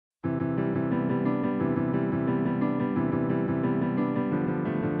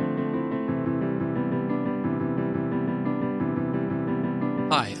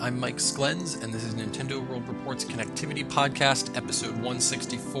I'm Mike Sklens, and this is Nintendo World Report's Connectivity Podcast, episode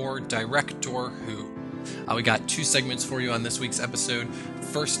 164, Director Who. We got two segments for you on this week's episode.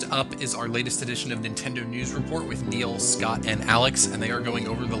 First up is our latest edition of Nintendo News Report with Neil, Scott, and Alex, and they are going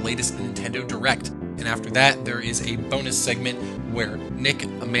over the latest Nintendo Direct. And after that, there is a bonus segment where Nick,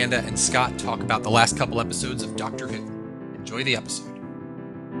 Amanda, and Scott talk about the last couple episodes of Doctor Who. Enjoy the episode.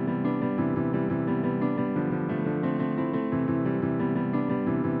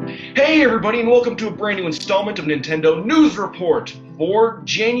 Hey everybody, and welcome to a brand new installment of Nintendo News Report for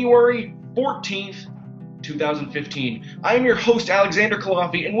January 14th, 2015. I am your host, Alexander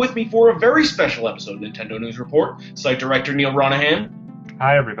Kalafi, and with me for a very special episode of Nintendo News Report, Site Director Neil Ronahan.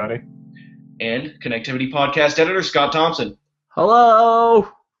 Hi everybody. And Connectivity Podcast Editor Scott Thompson. Hello!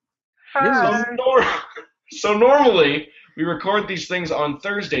 Hi. So normally, we record these things on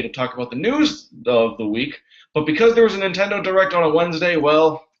Thursday to talk about the news of the week, but because there was a Nintendo Direct on a Wednesday,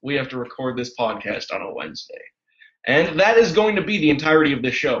 well, we have to record this podcast on a Wednesday. And that is going to be the entirety of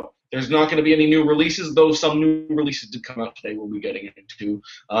this show. There's not going to be any new releases, though some new releases did come out today we'll be getting into.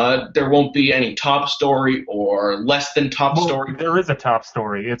 There won't be any top story or less than top story. There is a top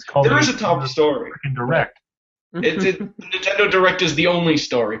story. It's called There is a top story. Direct. Nintendo Direct is the only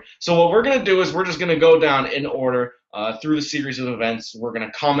story. So what we're going to do is we're just going to go down in order through the series of events. We're going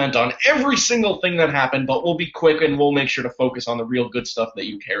to comment on every single thing that happened, but we'll be quick and we'll make sure to focus on the real good stuff that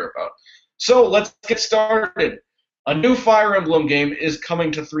you care about. So let's get started. A new Fire Emblem game is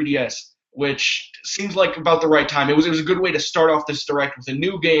coming to 3DS, which seems like about the right time. It was a good way to start off this Direct with a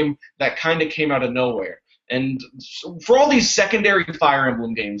new game that kind of came out of nowhere. And for all these secondary Fire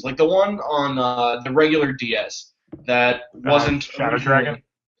Emblem games, like the one on the regular DS that wasn't Shadow Dragon?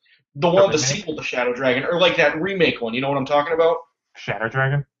 The sequel to Shadow Dragon, or like that remake one, you know what I'm talking about? Shadow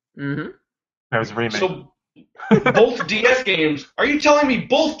Dragon? Mm-hmm. That was a remake. So both DS games, are you telling me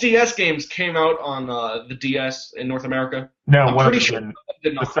both DS games came out on the DS in North America? No, I'm one pretty of sure them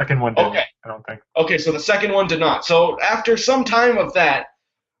did not. The second one didn't, Okay. I don't think. Okay, so the second one did not. So after some time of that,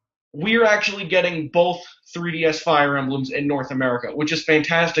 we're actually getting both 3DS Fire Emblems in North America, which is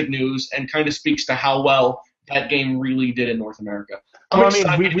fantastic news and kind of speaks to how well that game really did in North America. Well,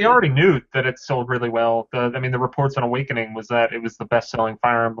 I mean, we already knew that it sold really well. The reports on Awakening was that it was the best-selling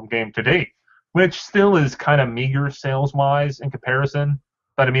Fire Emblem game to date, which still is kind of meager sales-wise in comparison.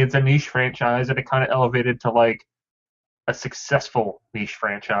 But, I mean, it's a niche franchise, and it kind of elevated to, like, a successful niche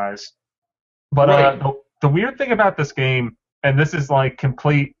franchise. But Right. The weird thing about this game, and this is, like,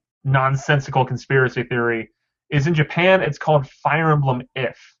 complete nonsensical conspiracy theory, is in Japan it's called Fire Emblem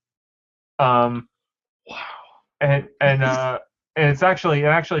If. Wow. And it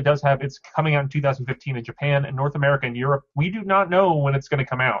actually does have, it's coming out in 2015 in Japan and North America and Europe. We do not know when it's going to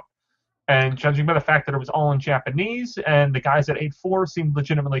come out. And judging by the fact that it was all in Japanese and the guys at 8-4 seemed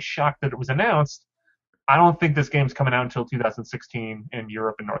legitimately shocked that it was announced, I don't think this game's coming out until 2016 in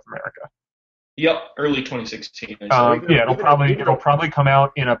Europe and North America. Yep, early 2016. It'll probably come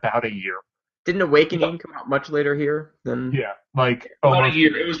out in about a year. Didn't Awakening come out much later here than... Yeah, like About a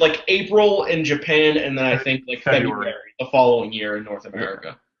year. It was like April in Japan, and then I think like February the following year in North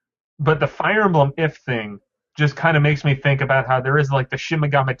America. But the Fire Emblem If thing just kind of makes me think about how there is like the Shin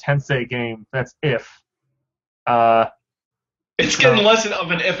Megami Tensei game that's If. It's getting less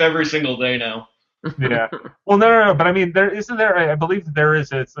of an if every single day now. Yeah. Well, no. But I mean, I believe there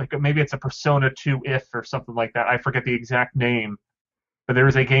is. It's like maybe it's a Persona 2 If or something like that. I forget the exact name. But there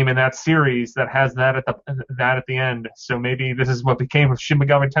is a game in that series that has that at the end. So maybe this is what became of Shin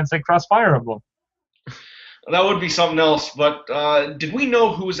Megami Tensei Cross Fire Emblem. That would be something else. But did we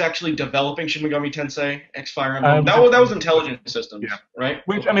know who was actually developing Shin Megami Tensei X Fire Emblem? That was Intelligent Systems, yeah. Right?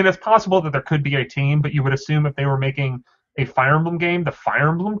 Which, I mean, it's possible that there could be a team, but you would assume if they were making a Fire Emblem game, the Fire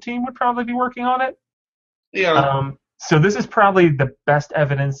Emblem team would probably be working on it. Yeah. So this is probably the best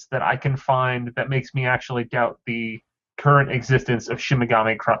evidence that I can find that makes me actually doubt the current existence of Shin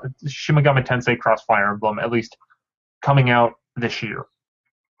Megami Tensei Cross Fire Emblem, at least coming out this year.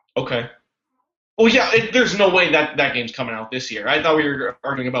 Okay. Well, yeah, there's no way that game's coming out this year. I thought we were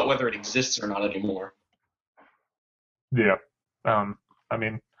arguing about whether it exists or not anymore. Yeah. I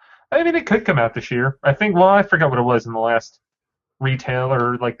mean, it could come out this year. I think, well, I forgot what it was in the last retail,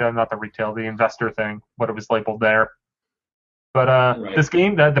 or like the investor thing, what it was labeled there. But Right. This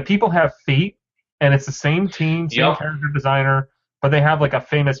game, the people have feet, and it's the same team, same character designer, but they have like a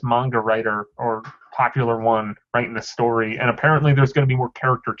famous manga writer or popular one writing the story, and apparently there's going to be more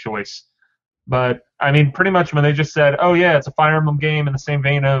character choice. But, I mean, pretty much when they just said, oh yeah, it's a Fire Emblem game in the same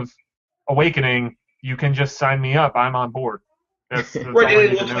vein of Awakening, you can just sign me up, I'm on board. That's Right,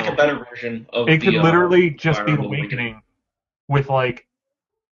 it looks like a better version of it could literally just Fire be Emblem Awakening with like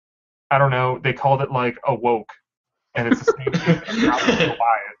I don't know, they called it like Awoke, and it's the same thing. And now people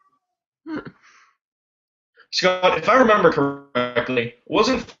buy it. Scott, if I remember correctly,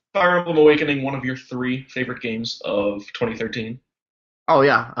 wasn't Fire Emblem Awakening one of your 3 favorite games of 2013? Oh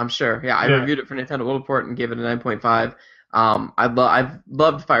yeah, I'm sure. Yeah, I Yeah. reviewed it for Nintendo World Report and gave it a 9.5. I've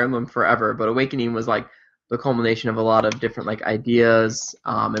loved Fire Emblem forever, but Awakening was like the culmination of a lot of different like ideas,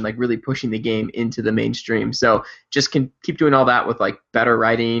 and like really pushing the game into the mainstream. So just can keep doing all that with like better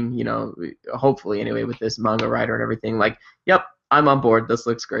writing, you know, hopefully anyway with this manga writer and everything. Like, yep, I'm on board. This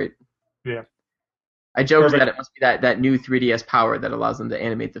looks great. Yeah. I joked Perfect. that it must be that new 3DS power that allows them to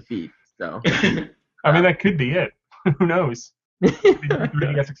animate the feet. So I mean, that could be it. Who knows? New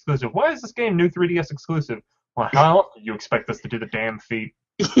 3DS exclusive. Why is this game new 3DS exclusive? Well, how else do you expect us to do the damn feat?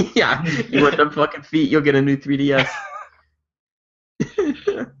 yeah, you want them fucking feet, you'll get a new 3DS.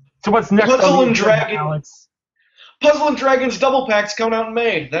 So what's next Puzzle on the and agenda, Dragon. Alex? Puzzle and Dragons Double Packs coming out in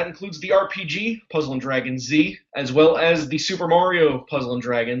May. That includes the RPG, Puzzle and Dragons Z, as well as the Super Mario Puzzle and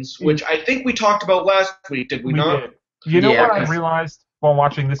Dragons, which I think we talked about last week, did we not? did. You know Yeah, what I 'cause- realized while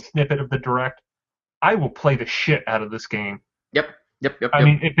watching this snippet of the Direct? I will play the shit out of this game. Yep. I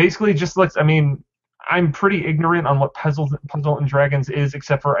mean, it basically just looks. I mean, I'm pretty ignorant on what Puzzle and Dragons is,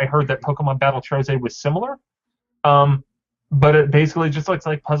 except for I heard that Pokemon Battle Troze was similar. But it basically just looks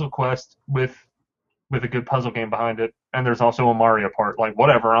like Puzzle Quest with a good puzzle game behind it, and there's also a Mario part. Like,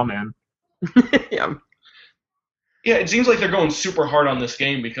 whatever, I'm in. yeah. Yeah, it seems like they're going super hard on this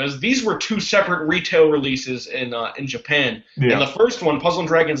game because these were 2 separate retail releases in Japan. Yeah. And the first one, Puzzle and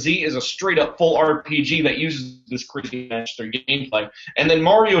Dragon Z, is a straight-up full RPG that uses this crazy match 3 gameplay. And then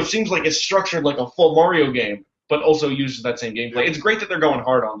Mario seems like it's structured like a full Mario game, but also uses that same gameplay. It's great that they're going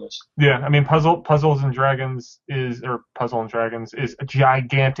hard on this. Yeah, I mean, Puzzles and Dragons is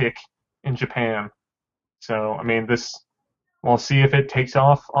gigantic in Japan. So, I mean, we'll see if it takes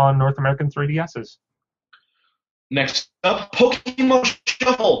off on North American 3DSs. Next up, Pokemon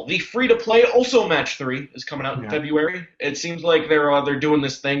Shuffle, the free-to-play also Match 3 is coming out in Yeah. February. It seems like they're doing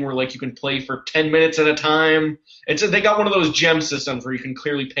this thing where like you can play for 10 minutes at a time. They got one of those gem systems where you can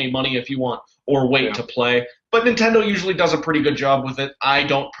clearly pay money if you want or wait to play. But Nintendo usually does a pretty good job with it. I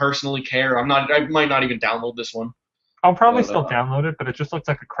don't personally care. I might not even download this one. I'll probably But, still download it, but it just looks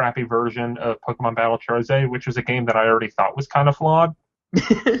like a crappy version of Pokemon Battle Troze, which was a game that I already thought was kind of flawed.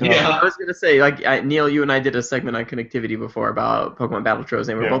 Yeah. I was gonna say, like, Neil, you and I did a segment on connectivity before about Pokemon Battle Troze,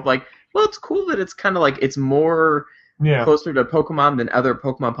 and we're both like, well, it's cool that it's kind of like it's more closer to Pokemon than other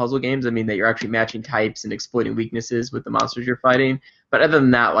Pokemon puzzle games. I mean, that you're actually matching types and exploiting weaknesses with the monsters you're fighting. But other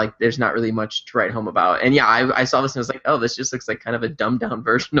than that, like, there's not really much to write home about. And yeah, I saw this and I was like, oh, this just looks like kind of a dumbed down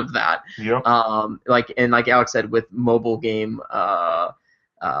version of that. Yep. Like Alex said, with mobile game,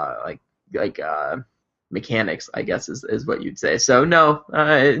 mechanics, I guess is what you'd say. So no,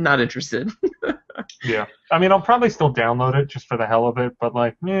 not interested. Yeah. I mean, I'll probably still download it just for the hell of it, but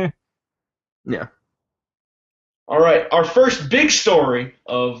like, Yeah. All right, our first big story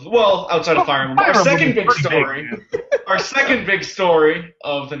outside of Fire Emblem, our second big story, our second big story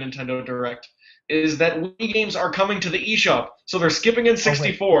of the Nintendo Direct is that Wii games are coming to the eShop. So they're skipping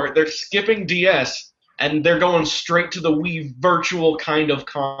N64, they're skipping DS, and they're going straight to the Wii Virtual kind of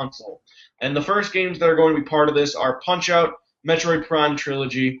console. And the first games that are going to be part of this are Punch-Out, Metroid Prime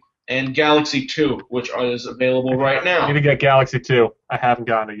Trilogy, and Galaxy 2, which is available right I need now. to get Galaxy 2. I haven't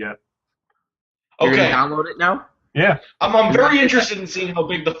gotten it yet. You're Okay, gonna download it now? Yeah. I'm very interested in seeing how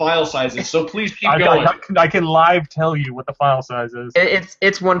big the file size is, so please keep going. I can live tell you what the file size is.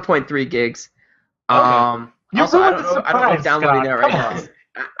 It's 1.3 gigs. Okay. You Also, I ruined don't the know if surprise, downloading Scott. that right Come now. on.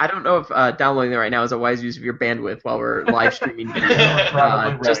 I don't know if downloading that right now is a wise use of your bandwidth while we're live streaming.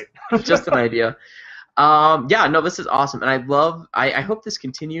 Probably right. Just an idea. Yeah, no, this is awesome, and I hope this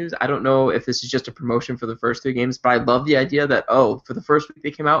continues. I don't know if this is just a promotion for the first 3 games, but I love the idea that, for the first week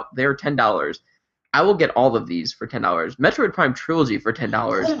they came out, they're $10. I will get all of these for $10. Metroid Prime Trilogy for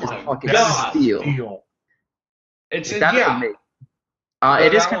 $10 is a fucking God. steal. Deal. It's That yeah. amazing.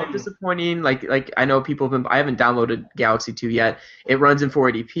 It is that kind of one- disappointing. Like I know people have been. I haven't downloaded Galaxy 2 yet. It runs in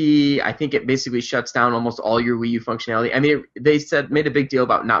 480p. I think it basically shuts down almost all your Wii U functionality. I mean, they made a big deal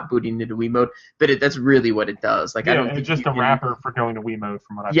about not booting into Wii mode, but that's really what it does. Like I don't think it's just you a can- wrapper for going to Wii mode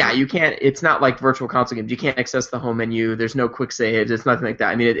from what I've Yeah, heard. you can't. It's not like virtual console games. You can't access the home menu. There's no quick saves. It's nothing like that.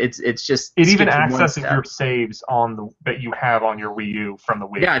 I mean, it's just. It even skips one accesses step. your saves that you have on your Wii U from the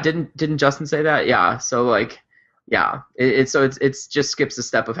Wii. Yeah, didn't Justin say that? Yeah. So like, yeah, it's just skips the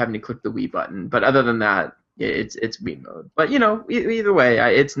step of having to click the Wii button. But other than that, it's Wii mode. But either way,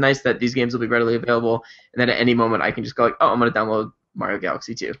 it's nice that these games will be readily available, and then at any moment I can just go like, I'm going to download Mario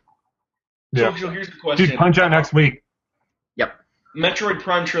Galaxy 2. Yeah. So here's the question. Dude, Punch Out next week. Yep. Metroid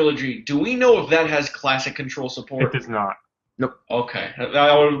Prime Trilogy, do we know if that has classic control support? It does not. Nope. Okay,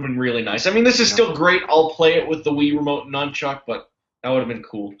 that would have been really nice. I mean, this is still great. I'll play it with the Wii Remote Nunchuck, but that would have been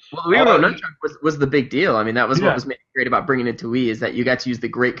cool. Well, the Wii Remote Nunchuck was the big deal. I mean, that was what was made great about bringing it to Wii, is that you got to use the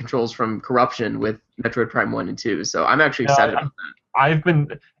great controls from Corruption with Metroid Prime 1 and 2. So I'm actually excited about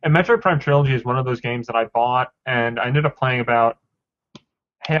that. And Metroid Prime Trilogy is one of those games that I bought, and I ended up playing about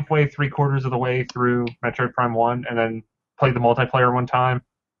halfway, 3/4 of the way through Metroid Prime 1, and then played the multiplayer one time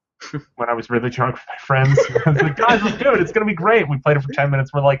when I was really drunk with my friends. I was like, guys, let's do it. It's going to be great. We played it for 10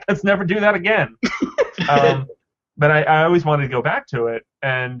 minutes. We're like, let's never do that again. But I always wanted to go back to it.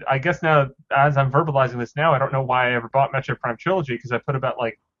 And I guess now, as I'm verbalizing this now, I don't know why I ever bought Metroid Prime Trilogy, because I put about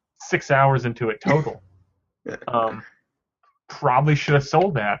 6 hours into it total. Probably should have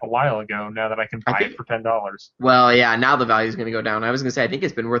sold that a while ago, now that I can buy it for $10. Well, yeah, now the value is going to go down. I was going to say, I think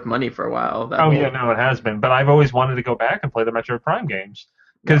it's been worth money for a while. Yeah, no, it has been. But I've always wanted to go back and play the Metroid Prime games.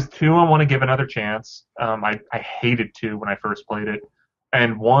 Because 2, I want to give another chance. I hated 2 when I first played it.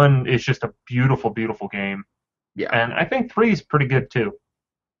 And 1 is just a beautiful, beautiful game. Yeah. And I think 3 is pretty good, too.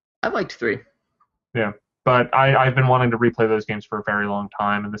 I liked 3. Yeah. But I've been wanting to replay those games for a very long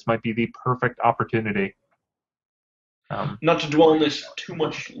time, and this might be the perfect opportunity. Not to dwell on this too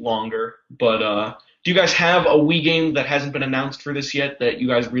much longer, but do you guys have a Wii game that hasn't been announced for this yet that you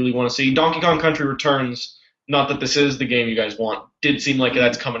guys really want to see? Donkey Kong Country Returns, not that this is the game you guys want, did seem like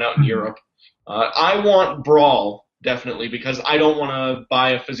that's coming out in Europe. I want Brawl, definitely, because I don't want to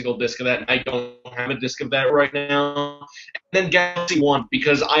buy a physical disc of that, and I don't have a disc of that right now. And then Galaxy 1,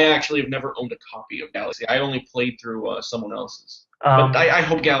 because I actually have never owned a copy of Galaxy. I only played through someone else's. But I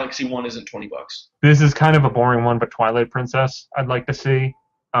hope Galaxy 1 isn't $20. This is kind of a boring one, but Twilight Princess I'd like to see.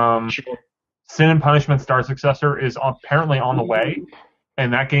 Sure. Sin and Punishment Star Successor is apparently on the way,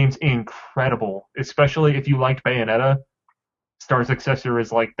 and that game's incredible, especially if you liked Bayonetta. Star Successor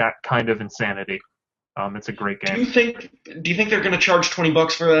is like that kind of insanity. It's a great game. Do you think they're going to charge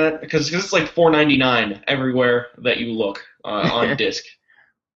 $20 for that? Because it's like $4.99 everywhere that you look on disc.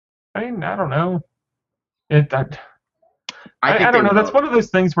 I mean, I don't know. I don't know. That's one of those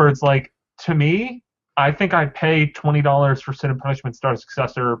things where it's like, to me, I think I'd pay $20 for Sin and Punishment Star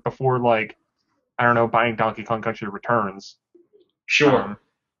Successor before, buying Donkey Kong Country Returns. Sure.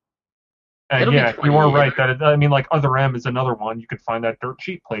 And yeah, you are right that Other M is another one. You could find that dirt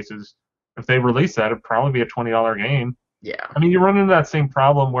cheap places. If they release that, it'd probably be a $20 game. Yeah. I mean, you run into that same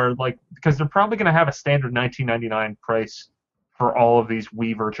problem where, because they're probably going to have a standard $19.99 price for all of these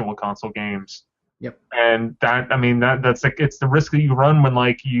Wii Virtual Console games. Yep. And that's it's the risk that you run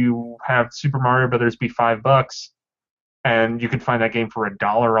when you have Super Mario Brothers be $5, and you can find that game for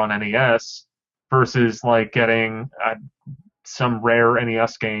 $1 on NES, versus getting some rare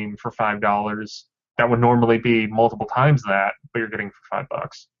NES game for $5 that would normally be multiple times that, but you're getting for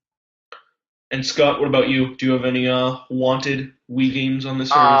 $5. And Scott, what about you? Do you have any wanted Wii games on this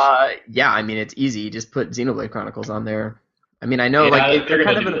service? Yeah, I mean, it's easy. Just put Xenoblade Chronicles on there. I mean, I know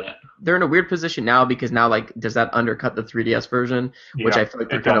they're in a weird position now, because now does that undercut the 3DS version, which I feel like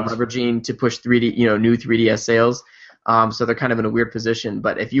they're kind of leveraging to push 3D, new 3DS sales. So they're kind of in a weird position.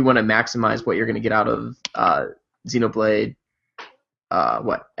 But if you want to maximize what you're going to get out of Xenoblade,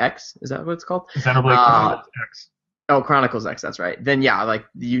 X? Is that what it's called? Xenoblade Chronicles X. Oh, Chronicles X, that's right. Then yeah,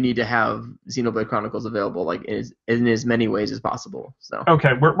 you need to have Xenoblade Chronicles available in as many ways as possible. So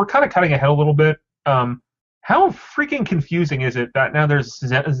okay, we're kind of cutting ahead a little bit. How freaking confusing is it that now there's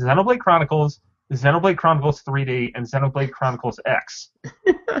Xenoblade Chronicles, Xenoblade Chronicles 3D, and Xenoblade Chronicles X,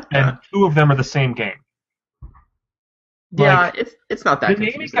 and 2 of them are the same game? Yeah, it's not that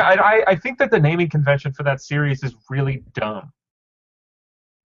confusing. I think that the naming convention for that series is really dumb.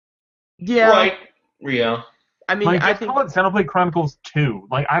 Yeah. Right. Yeah. I mean, I think call it Xenoblade Chronicles 2.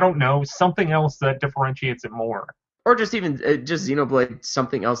 I don't know, something else that differentiates it more. Or just even just Xenoblade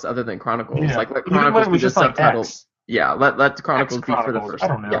something else other than Chronicles. Yeah. Let Chronicles be the subtitle. X. Yeah, let the Chronicles be for the first. I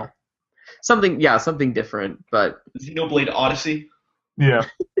don't know. Yeah. Something different, but Xenoblade Odyssey. Yeah.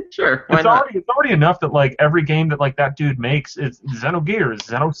 Sure. It's already enough that every game that that dude makes is Xenogears,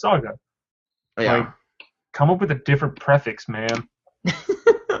 Xenosaga. Yeah. Come up with a different prefix, man.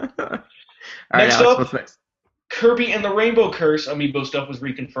 All right, Alex, up, what's next? Kirby and the Rainbow Curse amiibo stuff was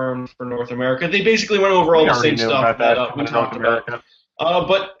reconfirmed for North America. They basically went over all the same stuff that we talked about.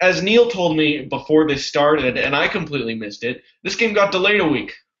 But as Neil told me before this started, and I completely missed it, this game got delayed a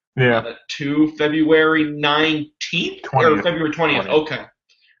week. Yeah. To February 19th? Or February 20th. Okay.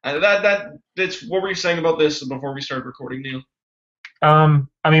 That's what were you saying about this before we started recording, Neil?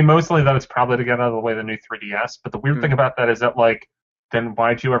 I mean, mostly that it's probably to get out of the way the new 3DS, but the weird thing about that is that, then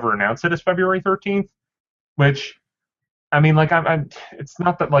why'd you ever announce it as February 13th? Which, I mean, like, it's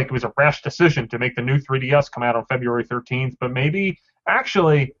not that like it was a rash decision to make the new 3DS come out on February 13th, but maybe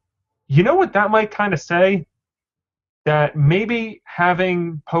actually, you know what that might kind of say? That maybe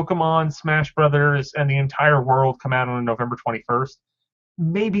having Pokemon, Smash Brothers, and the entire world come out on November 21st,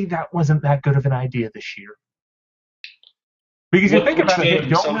 maybe that wasn't that good of an idea this year. Because you think about it, they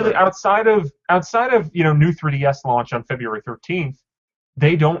don't really, outside of new 3DS launch on February 13th,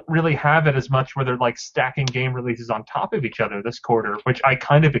 they don't really have it as much where they're like stacking game releases on top of each other this quarter, which I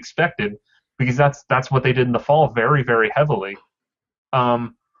kind of expected because that's what they did in the fall very, very heavily.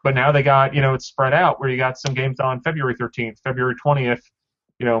 But now they got, it's spread out where you got some games on February 13th, February 20th,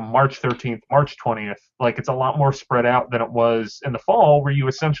 March 13th, March 20th. Like, it's a lot more spread out than it was in the fall where you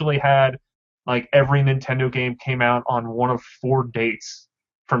essentially had, like, every Nintendo game came out on one of 4 dates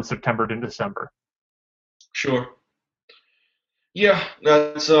from September to December. Sure. Yeah,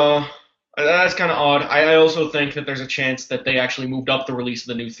 that's kind of odd. I also think that there's a chance that they actually moved up the release of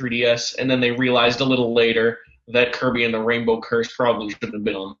the new 3DS, and then they realized a little later that Kirby and the Rainbow Curse probably shouldn't have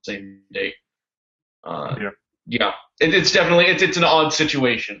been on the same date. Yeah. It's definitely it's an odd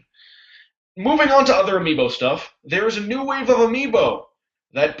situation. Moving on to other Amiibo stuff, there is a new wave of Amiibo.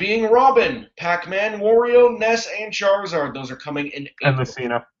 That being Robin, Pac-Man, Wario, Ness, and Charizard. Those are coming in April. And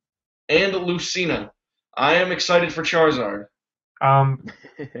Lucina. And Lucina. I am excited for Charizard. I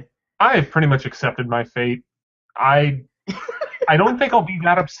have pretty much accepted my fate. I don't think I'll be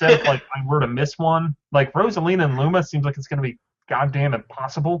that upset if like I were to miss one. Like Rosalina and Luma seems like it's going to be goddamn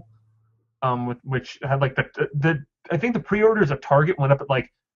impossible. Which had like the I think the pre-orders of Target went up at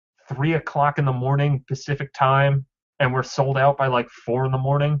like 3:00 in the morning Pacific time, and we're sold out by like 4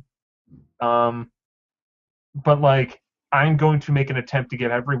 a.m. But like I'm going to make an attempt to get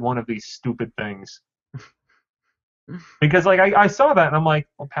every one of these stupid things. Because like I saw that and I'm like,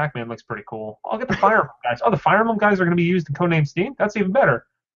 well, Pac-Man looks pretty cool. I'll get the Fire Emblem guys. Oh, the Fire Emblem guys are going to be used in Codename Steam? That's even better.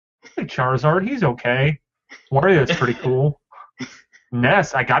 Hey, Charizard, he's okay. Wario's pretty cool.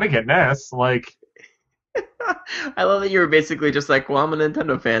 Ness, I gotta get Ness. Like, I love that you were basically just like, well, I'm a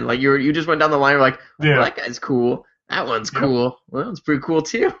Nintendo fan. Like you just went down the line. You're like, well, that guy's cool. That one's cool. Well, that one's pretty cool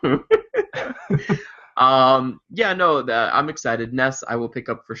too. I'm excited. Ness, I will pick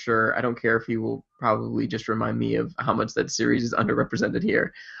up for sure. I don't care if he will probably just remind me of how much that series is underrepresented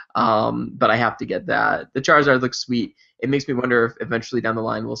here. But I have to get that. The Charizard looks sweet. It makes me wonder if eventually down the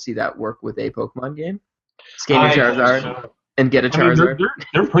line we'll see that work with a Pokemon game. Scan your Charizard and get a Charizard.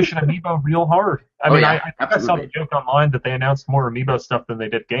 They're pushing Amiibo real hard. I saw the joke online that they announced more Amiibo stuff than they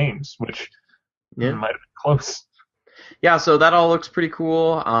did games, which might have been close. Yeah, so that all looks pretty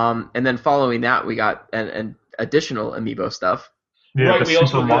cool. And then following that, we got an additional Amiibo stuff. Yeah, right, we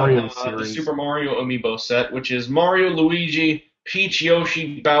also got the Super Mario Amiibo set, which is Mario, Luigi, Peach,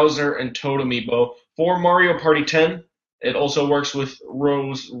 Yoshi, Bowser, and Toad Amiibo for Mario Party 10. It also works with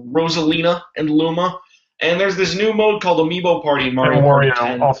Rosalina and Luma. And there's this new mode called Amiibo Party in Mario Party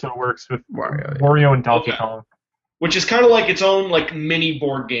 10. Also works with Wario and Donkey Kong. Which is kind of like its own like mini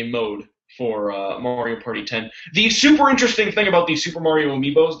board game mode for Mario Party 10. The super interesting thing about these Super Mario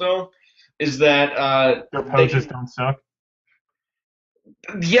Amiibos, though, is that their poses don't suck.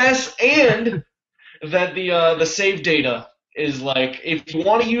 Yes, and that the save data is like, if you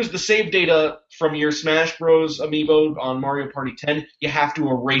want to use the save data from your Smash Bros. Amiibo on Mario Party 10, you have to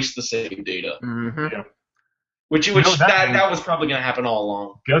erase the save data. Mm-hmm. Yeah. Which that was probably going to happen all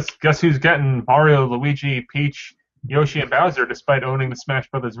along. Guess who's getting Mario, Luigi, Peach, Yoshi, and Bowser despite owning the Smash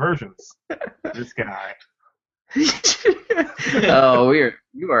Brothers versions? This guy. Oh, we are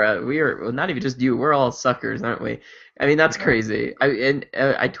well, not even just you. We're all suckers, aren't we? I mean, that's crazy.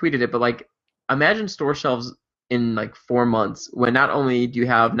 I tweeted it, but like, imagine store shelves in like 4 months when not only do you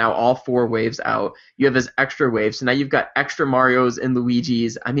have now all 4 waves out, you have this extra wave. So now you've got extra Marios and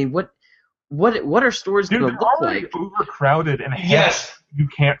Luigis. I mean, what are stores going to look like? Overcrowded and you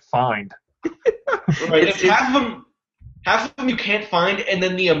can't find. Right. It's half of them you can't find, and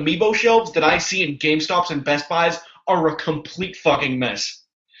then the Amiibo shelves that I see in GameStops and Best Buys are a complete fucking mess.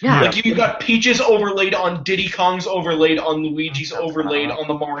 Yeah. Like, you got Peach's overlaid on Diddy Kong's overlaid on Luigi's overlaid on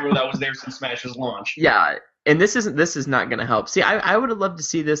the Mario that was there since Smash's launch. Yeah, and this is not going to help. See, I would have loved to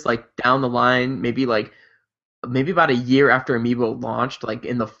see this like down the line, maybe about a year after Amiibo launched, like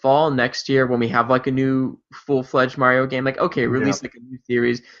in the fall next year when we have like a new full-fledged Mario game. Like, okay, release like a new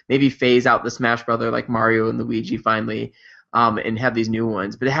series, maybe phase out the Smash Brother like Mario and Luigi finally, and have these new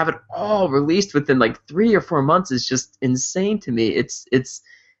ones. But to have it all released within like 3 or 4 months is just insane to me. It's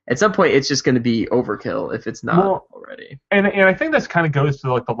at some point it's just going to be overkill if it's not already. And I think this kind of goes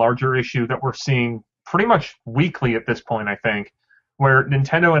to like the larger issue that we're seeing pretty much weekly at this point, I think, where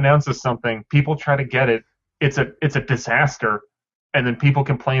Nintendo announces something, people try to get it it's a disaster, and then people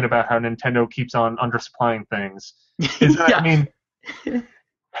complain about how Nintendo keeps on undersupplying things.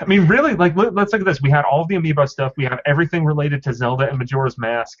 I mean, really, like, let's look at this. We had all of the Amiibo stuff. We have everything related to Zelda and Majora's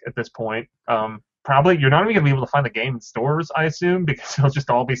Mask at this point. Probably you're not even going to be able to find the game in stores, I assume, because it'll just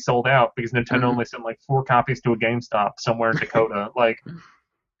all be sold out because Nintendo only sent like 4 copies to a GameStop somewhere in Dakota.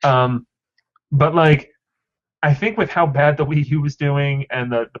 But like, I think with how bad the Wii U was doing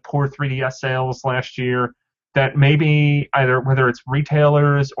and the poor 3DS sales last year, that maybe whether it's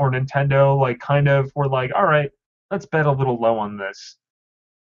retailers or Nintendo, like, kind of were like, all right, let's bet a little low on this.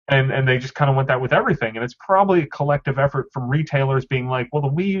 And they just kind of went that with everything. And it's probably a collective effort from retailers being like, well, the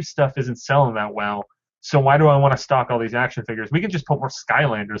Wii U stuff isn't selling that well, so why do I want to stock all these action figures? We can just put more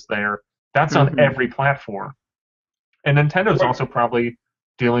Skylanders there. That's on every platform. And Nintendo's also probably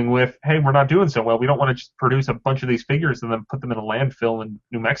dealing with, hey, we're not doing so well. We don't want to just produce a bunch of these figures and then put them in a landfill in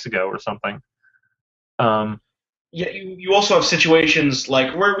New Mexico or something. Yeah, you also have situations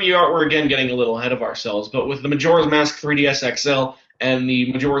like where we're again getting a little ahead of ourselves, but with the Majora's Mask 3DS XL and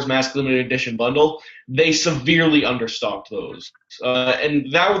the Majora's Mask Limited Edition bundle, they severely understocked those.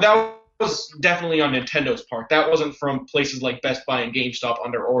 And that was definitely on Nintendo's part. That wasn't from places like Best Buy and GameStop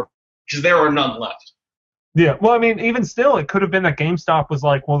under order, because there are none left. Yeah, well, I mean, even still, it could have been that GameStop was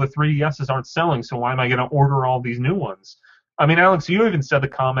like, well, the 3DSs aren't selling, so why am I going to order all these new ones? I mean, Alex, you even said the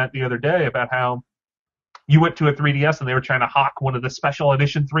comment the other day about how you went to a 3DS and they were trying to hawk one of the special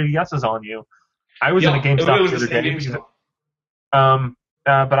edition 3DSs on you. I was in a GameStop the other day.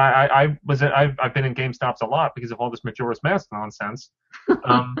 But I've been in GameStops a lot because of all this Majora's Mask nonsense.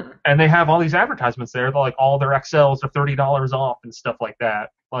 And they have all these advertisements there. They're like, all their XLs are $30 off and stuff like that.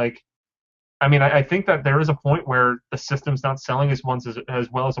 Like, I mean, I think that there is a point where the system's not selling as well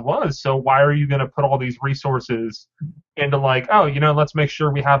as it was. So why are you going to put all these resources into like, oh, let's make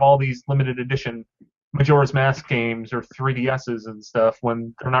sure we have all these limited edition Majora's Mask games or 3DSs and stuff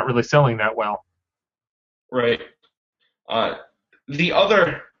when they're not really selling that well? Right. The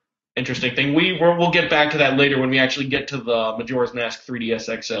other interesting thing, we'll get back to that later when we actually get to the Majora's Mask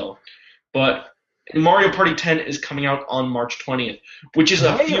 3DS XL. But Mario Party 10 is coming out on March 20th, which is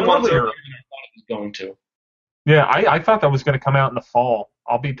a few months earlier than I thought it was going to. Yeah, I thought that was going to come out in the fall.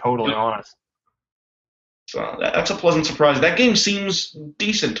 I'll be totally honest. So that's a pleasant surprise. That game seems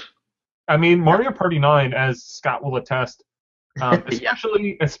decent. I mean, Mario Party 9, as Scott will attest,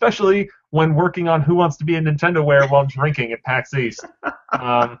 especially when working on Who Wants to Be a Nintendoware while drinking at PAX East.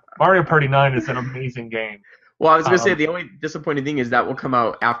 Mario Party 9 is an amazing game. Well, I was going to say the only disappointing thing is that will come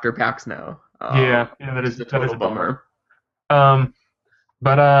out after PAX now. That is a bummer. Yeah,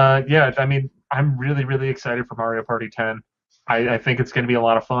 I mean, I'm really, really excited for Mario Party 10. I think it's going to be a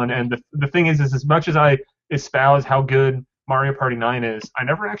lot of fun. And the thing is as much as I espouse how good Mario Party 9 is, I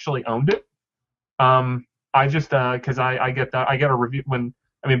never actually owned it. I just because I get a review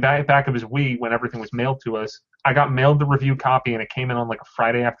back it was Wii when everything was mailed to us. I got mailed the review copy and it came in on like a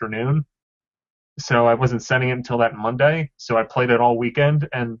Friday afternoon. So I wasn't sending it until that Monday. So I played it all weekend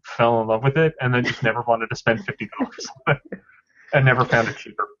and fell in love with it, and then just never wanted to spend $50 on it, and never found it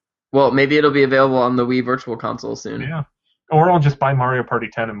cheaper. Well, maybe it'll be available on the Wii Virtual Console soon. Yeah, or I'll just buy Mario Party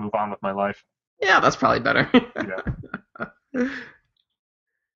 10 and move on with my life. Yeah, that's probably better. Yeah.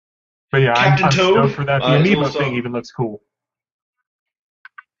 But yeah, Captain I'm Toad, stoked for that. The Amiibo thing even looks cool.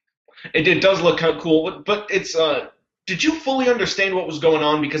 It does look kind of cool, but it's did you fully understand what was going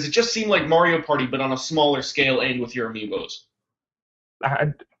on? Because it just seemed like Mario Party, but on a smaller scale and with your Amiibos.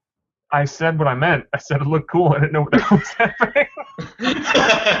 I said what I meant. I said it looked cool. I didn't know what the hell was happening.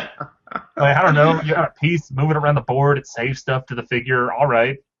 Like, I don't know. You got a piece, move it around the board, it saves stuff to the figure. All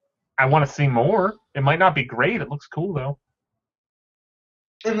right. I want to see more. It might not be great. It looks cool, though.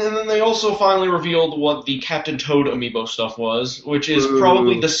 And then they also finally revealed what the Captain Toad Amiibo stuff was, which is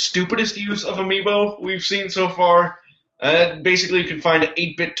probably the stupidest use of Amiibo we've seen so far. Basically, you can find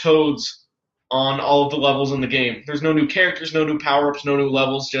 8-bit Toads on all of the levels in the game. There's no new characters, no new power-ups, no new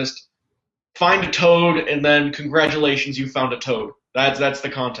levels, just find a Toad, and then congratulations, you found a Toad. That's the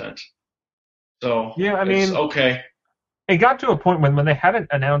content. So, yeah, I mean, okay. It got to a point when they hadn't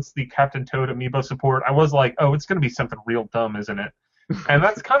announced the Captain Toad Amiibo support, I was like, oh, it's going to be something real dumb, isn't it? And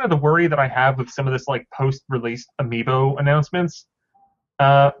that's kind of the worry that I have with some of this like post-release Amiibo announcements,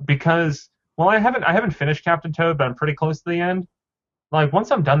 because I haven't finished Captain Toad, but I'm pretty close to the end. Like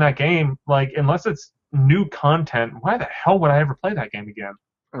once I'm done that game, like unless it's new content, why the hell would I ever play that game again?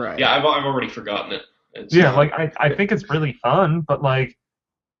 Right. Yeah, I've already forgotten it. Like I think it's really fun, but like,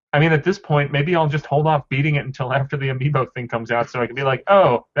 I mean, at this point, maybe I'll just hold off beating it until after the Amiibo thing comes out, so I can be like,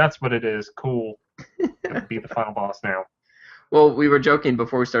 oh, that's what it is. Cool. Be the final boss now. Well, we were joking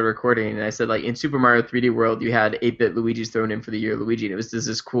before we started recording, and I said, like, in Super Mario 3D World, you had 8-bit Luigi's thrown in for the year Luigi, and it was just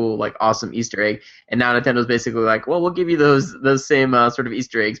this cool, like, awesome Easter egg. And now Nintendo's basically like, well, we'll give you those same sort of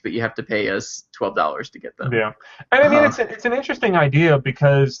Easter eggs, but you have to pay us $12 to get them. Yeah, and I mean, it's an interesting idea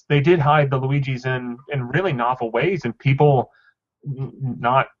because they did hide the Luigis in really novel ways, and people,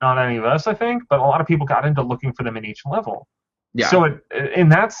 not any of us, I think, but a lot of people got into looking for them in each level. Yeah. So in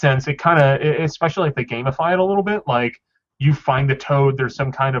that sense, it kind of, especially if they gamify it a little bit, like, you find the Toad, there's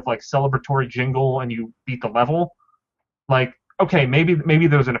some kind of like celebratory jingle, and you beat the level. Like, okay, maybe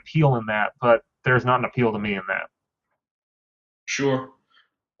there's an appeal in that, but there's not an appeal to me in that. Sure.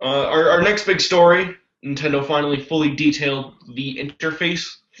 Our next big story, Nintendo finally fully detailed the interface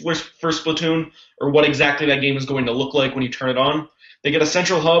for Splatoon, or what exactly that game is going to look like when you turn it on. They get a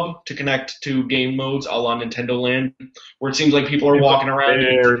central hub to connect to game modes a la Nintendo Land, where it seems like people are walking around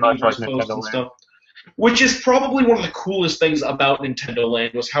and stuff. Which is probably one of the coolest things about Nintendo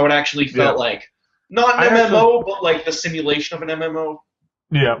Land, was how it actually felt like, not an MMO, but like the simulation of an MMO.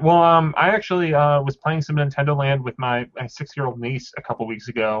 Yeah, well, I actually was playing some Nintendo Land with my 6-year-old niece a couple weeks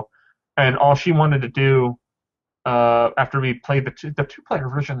ago, and all she wanted to do after we played the two-player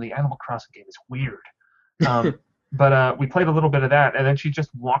version of the Animal Crossing game is weird. But we played a little bit of that, and then she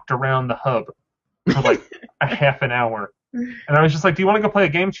just walked around the hub for like a half an hour. And I was just like, do you want to go play a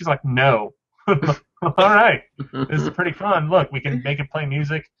game? She's like, no. All right, this is pretty fun. Look, we can make it play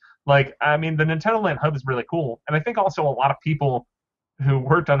music. Like, I mean, the Nintendo Land hub is really cool, and I think also a lot of people who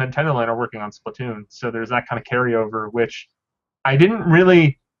worked on Nintendo Land are working on Splatoon, so there's that kind of carryover, which I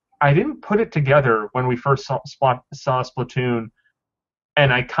didn't put it together when we first saw Splatoon,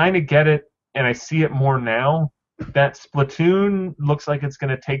 and I kind of get it, and I see it more now, that Splatoon looks like it's going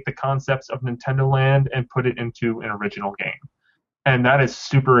to take the concepts of Nintendo Land and put it into an original game. And that is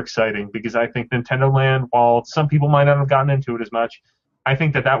super exciting, because I think Nintendo Land, while some people might not have gotten into it as much, I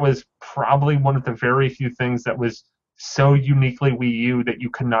think that was probably one of the very few things that was so uniquely Wii U that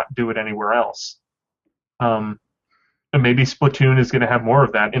you could not do it anywhere else. And maybe Splatoon is going to have more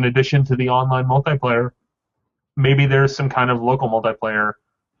of that. In addition to the online multiplayer, maybe there's some kind of local multiplayer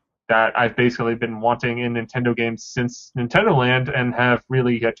that I've basically been wanting in Nintendo games since Nintendo Land and have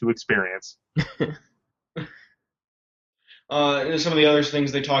really yet to experience. Some of the other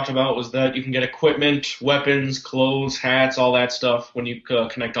things they talked about was that you can get equipment, weapons, clothes, hats, all that stuff when you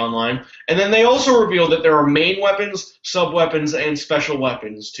connect online. And then they also revealed that there are main weapons, sub-weapons, and special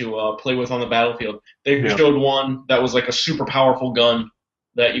weapons to play with on the battlefield. They showed one that was like a super powerful gun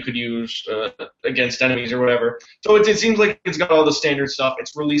that you could use against enemies or whatever. So it seems like it's got all the standard stuff.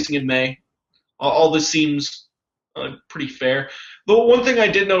 It's releasing in May. All this seems pretty fair. The one thing I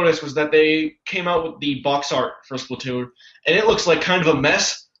did notice was that they came out with the box art for Splatoon, and it looks like kind of a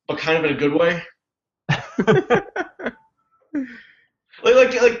mess, but kind of in a good way.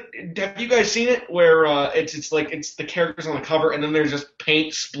 like, have you guys seen it? Where it's like it's the characters on the cover, and then there's just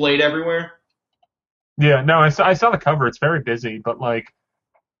paint splayed everywhere. Yeah, no, I saw the cover. It's very busy, but like,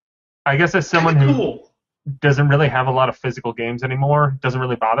 I guess as someone who doesn't really have a lot of physical games anymore, it doesn't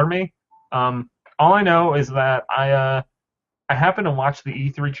really bother me. All I know is that I happened to watch the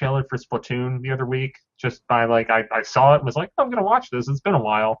E3 trailer for Splatoon the other week, just by like, I saw it and was like, I'm going to watch this. It's been a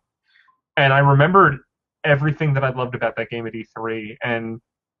while. And I remembered everything that I loved about that game at E3, and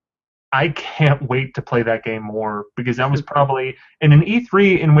I can't wait to play that game more, because that was probably in an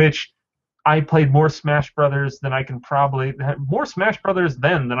E3 in which I played more Smash Brothers than I can probably, more Smash Brothers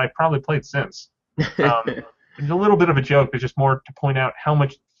then than I've probably played since. It's a little bit of a joke, but just more to point out how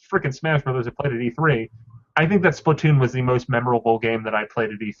much freaking Smash Brothers I played at E3. I think that Splatoon was the most memorable game that I played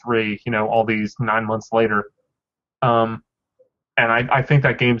at E3, all these 9 months later. And I think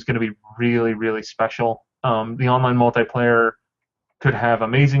that game's going to be really, really special. The online multiplayer could have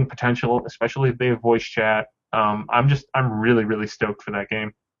amazing potential, especially if they have voice chat. I'm really, really stoked for that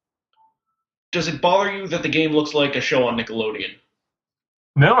game. Does it bother you that the game looks like a show on Nickelodeon?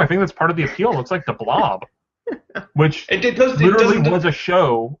 No, I think that's part of the appeal. It looks like The Blob. Which literally was a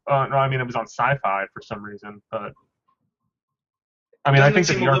show. No, I mean, it was on Sci-Fi for some reason, but I mean, I think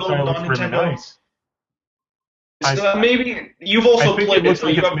the art style looks really nice. Maybe you've also played it, so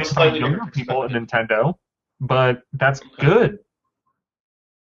you have slightly different people at Nintendo, but that's good.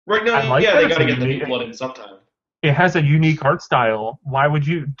 Right now, they gotta get the new blood in sometime. It has a unique art style. Why would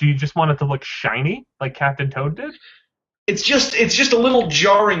you? Do you just want it to look shiny like Captain Toad did? It's just a little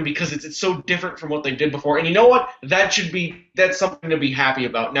jarring because it's so different from what they did before. And you know what? That's something to be happy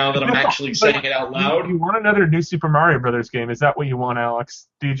about now that I'm actually saying it out loud. You want another new Super Mario Brothers game? Is that what you want, Alex?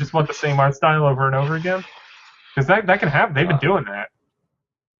 Do you just want the same art style over and over again? Because that can happen. They've been doing that.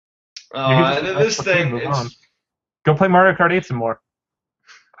 This thing, Go play Mario Kart 8 some more.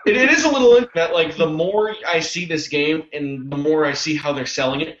 It is a little intimate. Like, the more I see this game and the more I see how they're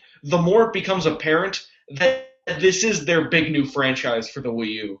selling it, the more it becomes apparent that this is their big new franchise for the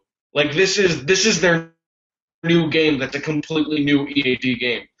Wii U. Like, this is their new game that's a completely new EAD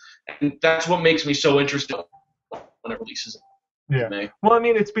game. And that's what makes me so interested when it releases. Yeah. Well, I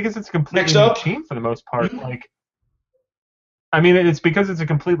mean, it's because it's a completely new team for the most part. Like, I mean, it's because it's a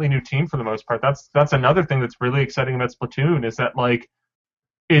completely new team for the most part. That's another thing that's really exciting about Splatoon is that, like,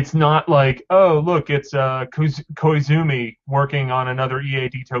 it's not like, oh, look, it's Koizumi working on another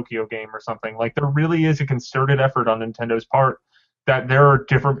EAD Tokyo game or something. Like, there really is a concerted effort on Nintendo's part that there are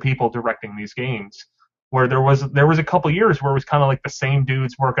different people directing these games. Where there was a couple years where it was kind of like the same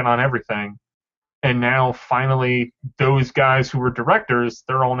dudes working on everything. And now, finally, those guys who were directors,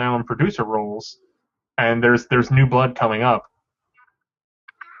 they're all now in producer roles. And there's new blood coming up.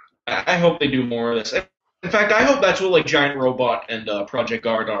 I hope they do more of this. In fact, I hope that's what like Giant Robot and Project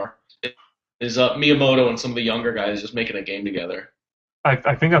Guard are. Is Miyamoto and some of the younger guys just making a game together.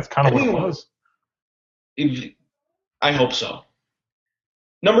 I think that's kind of what it was. I hope so.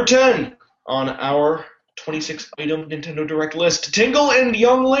 Number 10 on our 26-item Nintendo Direct list. Tingle and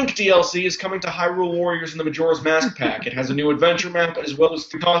Young Link DLC is coming to Hyrule Warriors in the Majora's Mask pack. It has a new adventure map as well as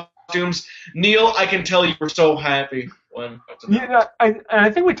 3 costumes. Neil, I can tell you were so happy when that's announced. Yeah, I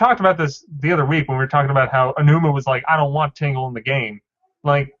think we talked about this the other week when we were talking about how Aonuma was like, I don't want Tingle in the game.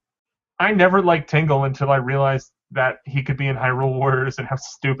 Like, I never liked Tingle until I realized that he could be in Hyrule Warriors, and how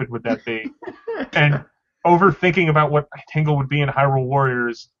stupid would that be? And overthinking about what Tingle would be in Hyrule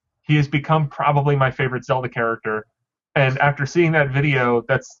Warriors, he has become probably my favorite Zelda character. And after seeing that video,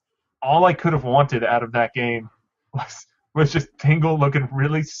 that's all I could have wanted out of that game was just Tingle looking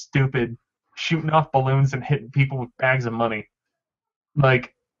really stupid, shooting off balloons and hitting people with bags of money.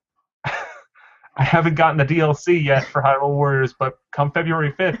 Like, I haven't gotten the DLC yet for Hyrule Warriors, but come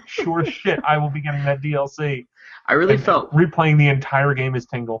February 5th, sure as shit, I will be getting that DLC. I really felt replaying the entire game as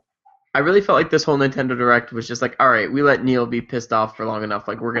Tingle. I really felt like this whole Nintendo Direct was just like, all right, we let Neil be pissed off for long enough.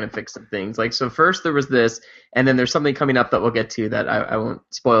 Like, we're going to fix some things. Like, so first there was this, and then there's something coming up that we'll get to that I won't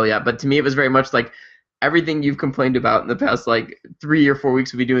spoil yet. But to me, it was very much like everything you've complained about in the past, like, 3 or 4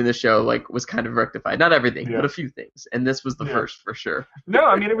 weeks we've been doing this show, like, was kind of rectified. Not everything, but a few things. And this was the first for sure. No,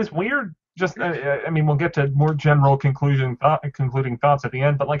 I mean, it was weird. Just, I mean, we'll get to more general concluding thoughts at the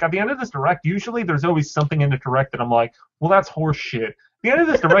end. But, like, at the end of this Direct, usually there's always something in the Direct that I'm like, well, that's horse shit. The end of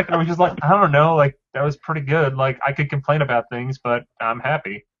this Direct, I was just like, I don't know, like, that was pretty good. Like, I could complain about things, but I'm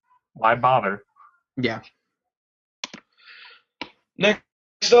happy. Why bother? Yeah. Next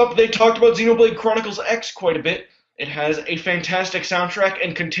up, they talked about Xenoblade Chronicles X quite a bit. It has a fantastic soundtrack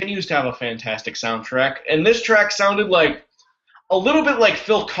and continues to have a fantastic soundtrack. And this track sounded like a little bit like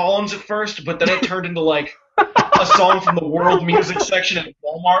Phil Collins at first, but then it turned into like a song from the world music section at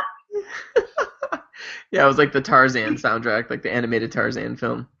Walmart. Yeah, it was like the Tarzan soundtrack, like the animated Tarzan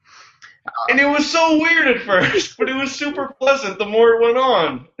film. And it was so weird at first, but it was super pleasant the more it went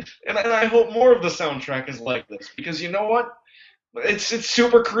on. And I hope more of the soundtrack is like this, because you know what? It's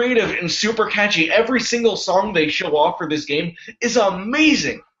super creative and super catchy. Every single song they show off for this game is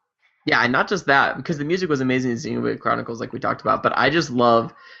amazing. Yeah, and not just that, because the music was amazing in Xenoblade Chronicles, like we talked about, but I just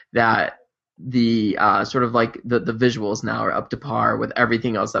love that the sort of like the visuals now are up to par with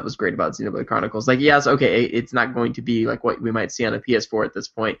everything else that was great about Xenoblade Chronicles. Like, yes, okay, it's not going to be like what we might see on a PS4 at this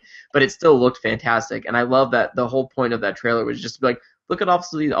point, but it still looked fantastic. And I love that the whole point of that trailer was just to be like, look at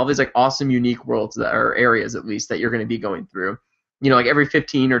all these like awesome, unique worlds that are areas at least that you're going to be going through. You know, like every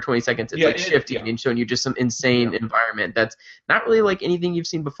 15 or 20 seconds, it's shifting and showing you just some insane environment that's not really like anything you've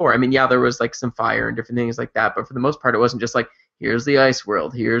seen before. I mean, yeah, there was like some fire and different things like that, but for the most part, it wasn't just like, here's the ice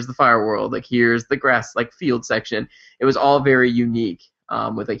world, here's the fire world, like here's the grass, like field section. It was all very unique,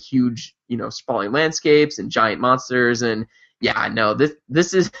 with like huge, you know, sprawling landscapes and giant monsters. And yeah, no,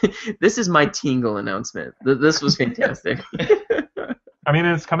 this is this is my Tingle announcement. This was fantastic. I mean,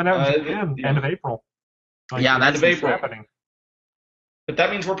 it's coming out in Japan, end of April. Like, yeah, that's happening. But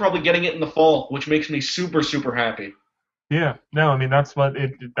that means we're probably getting it in the fall, which makes me super, super happy. Yeah, no, I mean, that's what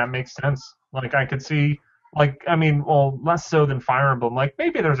that makes sense. Like, I could see, like, I mean, well, less so than Fire Emblem. Like,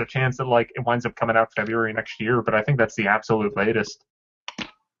 maybe there's a chance that, like, it winds up coming out February next year, but I think that's the absolute latest.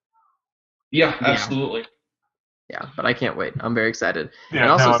 Yeah, absolutely. Yeah, but I can't wait. I'm very excited. Yeah,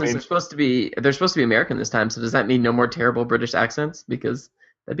 and also, since they're supposed to be American this time, so does that mean no more terrible British accents? Because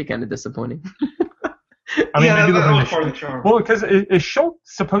that'd be kind of disappointing. I mean, maybe that was part of the charm. Well, because is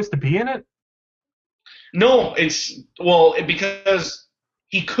Schultz supposed to be in it? No, because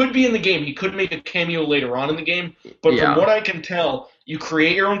he could be in the game. He could make a cameo later on in the game. But from what I can tell, you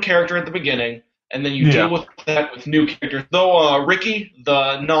create your own character at the beginning, and then you deal with that with new characters. Though Ricky,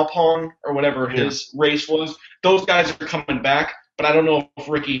 the Nalpong, or whatever his race was, those guys are coming back, but I don't know if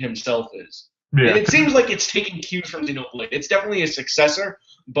Ricky himself is. Yeah. It seems like it's taking cues from Xenoblade. It's definitely a successor,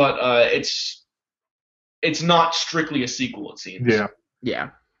 but it's not strictly a sequel, it seems. Yeah. Yeah.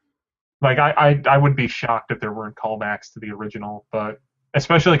 Like, I would be shocked if there weren't callbacks to the original, but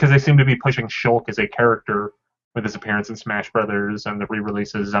especially because they seem to be pushing Shulk as a character with his appearance in Smash Brothers and the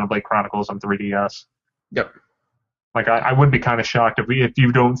re-releases of Xenoblade Chronicles on 3DS. Yep. Like, I would be kind of shocked if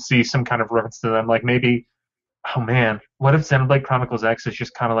you don't see some kind of reference to them. Like, maybe, oh man, what if Xenoblade Chronicles X is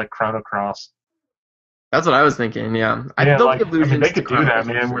just kind of like Chrono Cross? That's what I was thinking, yeah. They could do that,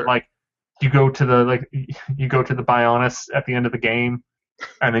 man, where, like, you go to the Bionis at the end of the game,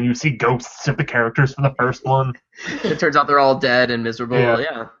 and then you see ghosts of the characters from the first one. It turns out they're all dead and miserable.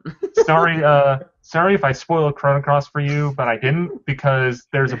 Yeah. Sorry if I spoiled Chrono Cross for you, but I didn't, because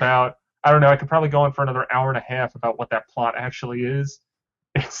there's about, I don't know, I could probably go on for another hour and a half about what that plot actually is.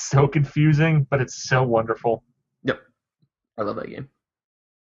 It's so confusing, but it's so wonderful. Yep. I love that game.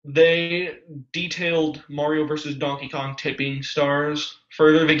 They detailed Mario vs. Donkey Kong Tipping Stars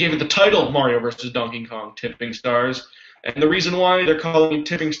further. They gave it the title Mario vs. Donkey Kong Tipping Stars. And the reason why they're calling it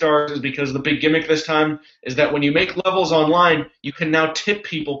Tipping Stars is because the big gimmick this time is that when you make levels online, you can now tip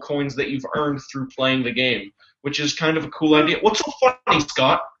people coins that you've earned through playing the game, which is kind of a cool idea. What's so funny,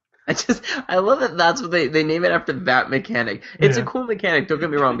 Scott? I love that that's what they name it after that mechanic. It's a cool mechanic, don't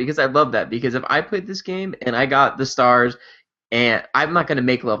get me wrong, because I love that. Because if I played this game and I got the stars, and I'm not going to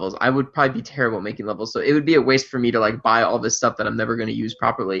make levels, I would probably be terrible at making levels. So it would be a waste for me to like buy all this stuff that I'm never going to use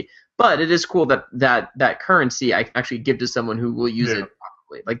properly. But it is cool that currency I can actually give to someone who will use it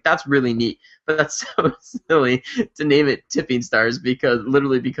properly. Like, that's really neat. But that's so silly to name it Tipping Stars because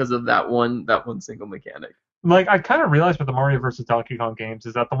of that one single mechanic. Like, I kind of realized with the Mario vs. Donkey Kong games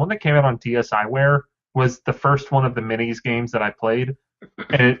is that the one that came out on DSiWare was the first one of the minis games that I played.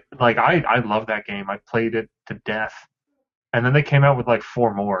 And I love that game. I played it to death. And then they came out with like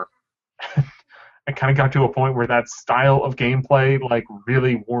 4 more. I kind of got to a point where that style of gameplay like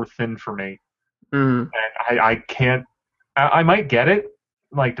really wore thin for me. And I can't. I might get it,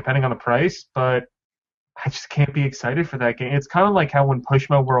 like depending on the price, but I just can't be excited for that game. It's kind of like how when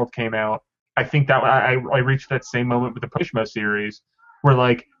Pushmo World came out, I think that I reached that same moment with the Pushmo series, where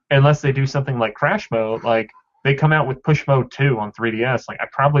like unless they do something like Crash Mode, like they come out with Pushmo 2 on 3DS, like I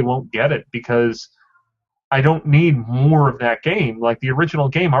probably won't get it because I don't need more of that game. Like, the original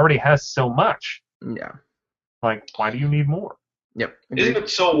game already has so much. Yeah. Like, why do you need more? Yep. Isn't it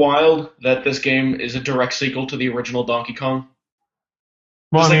so wild that this game is a direct sequel to the original Donkey Kong?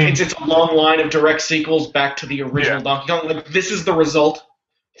 Well, it's a long line of direct sequels back to the original Donkey Kong. Like, this is the result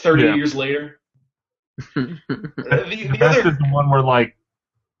 30 years later. The best is the one where, like,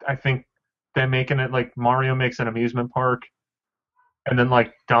 I think they're making it, like, Mario makes an amusement park, and then,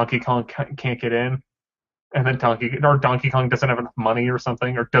 like, Donkey Kong can't get in. And then Donkey Kong doesn't have enough money or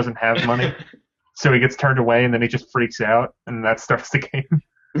something, or doesn't have money. So he gets turned away, and then he just freaks out, and that starts the game.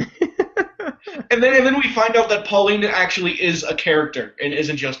 and then we find out that Pauline actually is a character, and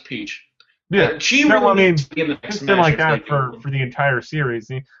isn't just Peach. Yeah. She really needs to be in the next Smash. It's been like that for the entire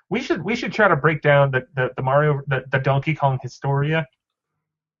series. We should try to break down the Donkey Kong Historia.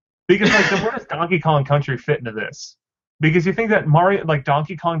 Because, like, where does Donkey Kong Country fit into this? Because you think that Mario, like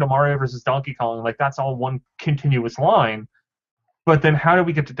Donkey Kong to Mario versus Donkey Kong, like that's all one continuous line. But then how do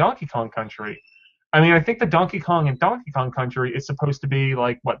we get to Donkey Kong Country? I mean, I think the Donkey Kong and Donkey Kong Country is supposed to be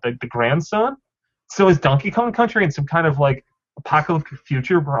like, what, the grandson? So is Donkey Kong Country in some kind of like apocalyptic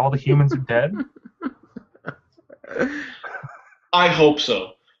future where all the humans are dead? I hope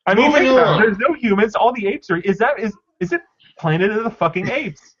so. I mean, there's no humans. All the apes are. Is it Planet of the fucking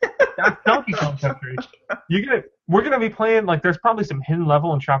Apes? That's Donkey Kong Country. We're gonna be playing, like, there's probably some hidden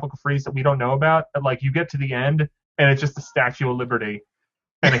level in Tropical Freeze that we don't know about. But, like, you get to the end and it's just a Statue of Liberty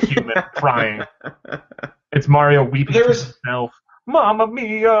and a human crying. It's Mario weeping to himself. Mamma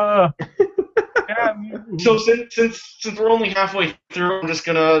mia! So since we're only halfway through, I'm just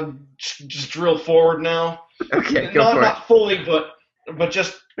gonna just drill forward now. Okay, go for it. Not fully, but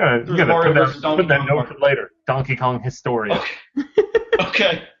just. You gotta put that note for later. Donkey Kong Historia.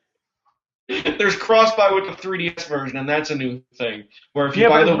 Okay. There's cross-buy with the 3DS version, and that's a new thing. Where if you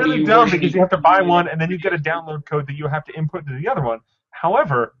buy the Wii U really dumb because you have to buy one, and then you get a download code that you have to input to the other one.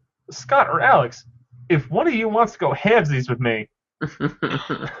 However, Scott or Alex, if one of you wants to go halvesies with me,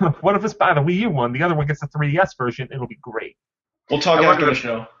 one of us buy the Wii U one, the other one gets the 3DS version, it'll be great. We'll talk after the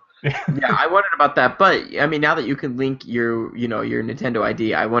show. Yeah, I wondered about that, but I mean, now that you can link your Nintendo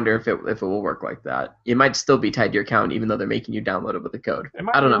ID, I wonder if it will work like that. It might still be tied to your account, even though they're making you download it with a code. It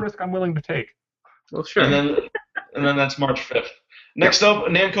might be a risk I'm willing to take. Well, sure. And then that's March 5th. Next up,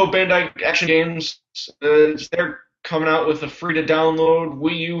 Namco Bandai Action Games. They're coming out with a free-to-download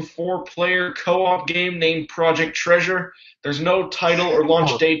Wii U 4-player co-op game named Project Treasure. There's no title or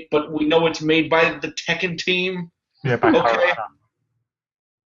launch date, but we know it's made by the Tekken team. Yeah, by Harada.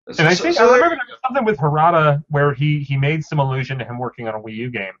 And I think I remember there was something with Harada where he made some allusion to him working on a Wii U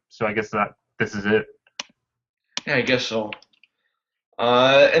game. So I guess this is it. Yeah, I guess so.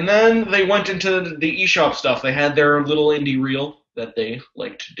 And then they went into the eShop stuff. They had their little indie reel that they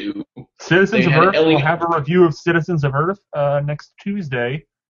like to do. Citizens of Earth will have a review of Citizens of Earth next Tuesday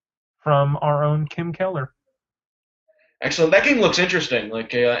from our own Kim Keller. Excellent. That game looks interesting,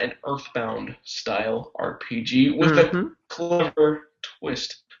 like an Earthbound style RPG with a clever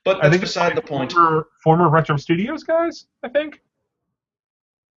twist. But that's beside the point. Former Retro Studios guys, I think.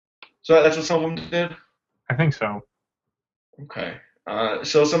 So that's what some of them did? I think so. Okay.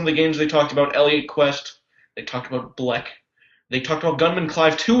 So some of the games they talked about, Elliot Quest, they talked about Bleck, they talked about Gunman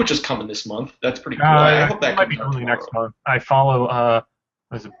Clive 2, which is coming this month. That's pretty cool. I hope that might be early next month. I follow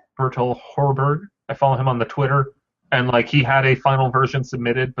Bertel Horberg. I follow him on the Twitter, and like he had a final version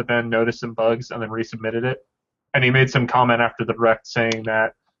submitted, but then noticed some bugs and then resubmitted it. And he made some comment after the Direct saying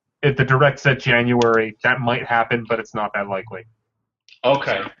that if the Direct said January, that might happen, but it's not that likely.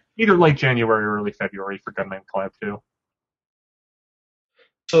 Okay. So either late January or early February for Gunman Clive 2.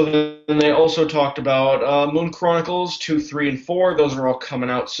 So then they also talked about Moon Chronicles 2, 3, and 4. Those are all coming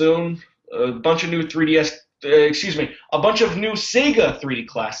out soon. A bunch of new 3DS, a bunch of new Sega 3D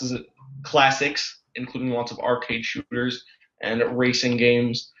classics, including lots of arcade shooters and racing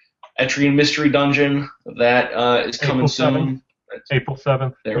games. Etrian Mystery Dungeon, that is coming soon. April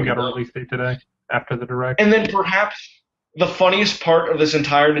 7th. We got a release date today after the Direct. And then perhaps the funniest part of this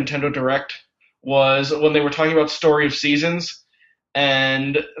entire Nintendo Direct was when they were talking about Story of Seasons.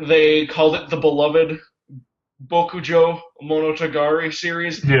 And they called it the beloved Bokujo Monogatari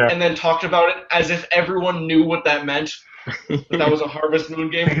series, and then talked about it as if everyone knew what that meant, that was a Harvest Moon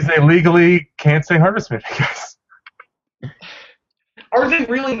game. Because they legally can't say Harvest Moon, I guess. Are they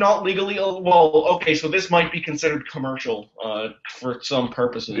really not legally? Well, okay, so this might be considered commercial for some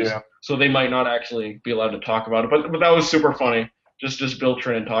purposes, so they might not actually be allowed to talk about it, but that was super funny, just Bill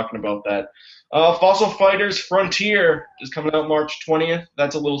Trin talking about that. Fossil Fighters Frontier is coming out March 20th.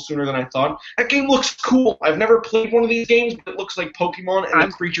 That's a little sooner than I thought. That game looks cool. I've never played one of these games, but it looks like Pokemon, and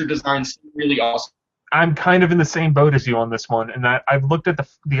the creature designs really awesome. I'm kind of in the same boat as you on this one, and that I've looked at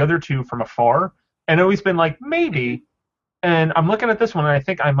the other two from afar, and always been like, maybe. And I'm looking at this one, and I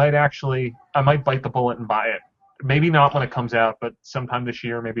think I might bite the bullet and buy it. Maybe not when it comes out, but sometime this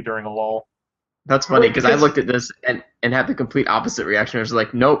year, maybe during a lull. That's funny, because I looked at this and had the complete opposite reaction. I was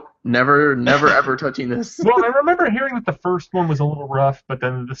like, nope, never, ever touching this. Well, I remember hearing that the first one was a little rough, but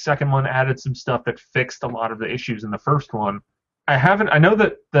then the second one added some stuff that fixed a lot of the issues in the first one. I know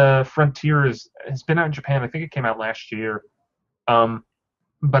that the Frontier has been out in Japan. I think it came out last year.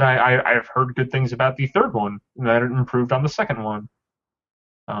 But I've heard good things about the third one, and that it improved on the second one.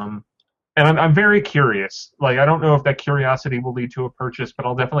 And I'm very curious. Like, I don't know if that curiosity will lead to a purchase, but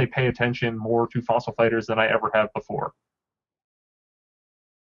I'll definitely pay attention more to Fossil Fighters than I ever have before.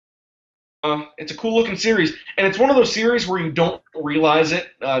 It's a cool-looking series, and it's one of those series where you don't realize it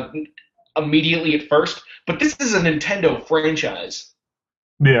immediately at first, but this is a Nintendo franchise.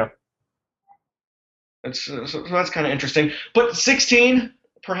 Yeah. So that's kind of interesting. But 16,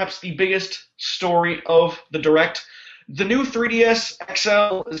 perhaps the biggest story of the Direct. The new 3DS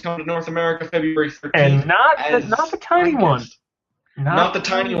XL is coming to North America February 13th. And not the tiny one. Not the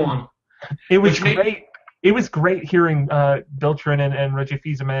tiny one. It was great. It was great hearing Bill Trin and Reggie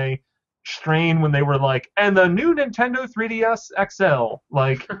Fils-Aimé strain when they were like, and the new Nintendo 3DS XL.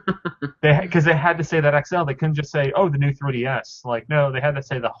 Like, because they had to say that XL. They couldn't just say, oh, the new 3DS. Like, no, they had to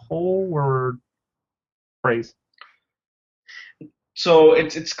say the whole word phrase. So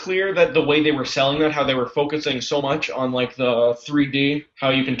it's clear that the way they were selling that, how they were focusing so much on like the 3D, how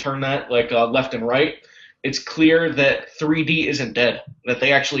you can turn that like left and right, it's clear that 3D isn't dead, that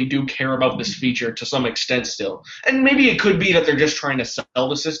they actually do care about this feature to some extent still. And maybe it could be that they're just trying to sell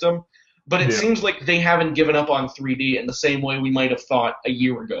the system, but it seems like they haven't given up on 3D in the same way we might have thought a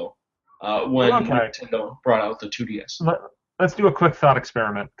year ago when Nintendo brought out the 2DS. Let's do a quick thought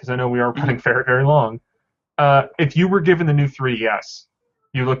experiment, because I know we are running very, very long. If you were given the new 3DS,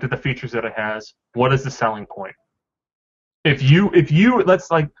 you looked at the features that it has, what is the selling point? If you let's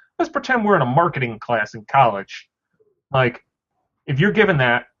pretend we're in a marketing class in college. Like, if you're given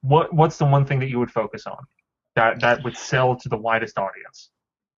that, what's the one thing that you would focus on that would sell to the widest audience?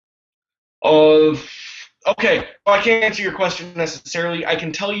 Okay, well, I can't answer your question necessarily. I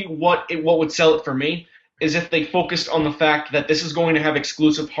can tell you what would sell it for me is if they focused on the fact that this is going to have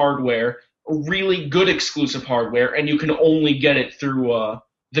exclusive hardware, really good exclusive hardware, and you can only get it through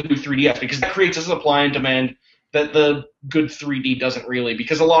the new 3DS, because that creates a supply and demand that the good 3D doesn't really,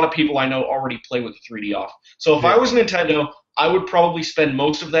 because a lot of people I know already play with the 3D off. So if I was Nintendo, I would probably spend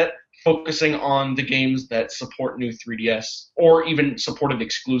most of that focusing on the games that support new 3DS, or even support it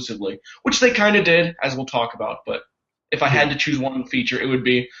exclusively, which they kind of did, as we'll talk about. But if I had to choose one feature, it would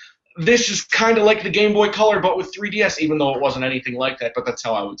be, this is kind of like the Game Boy Color, but with 3DS, even though it wasn't anything like that, but that's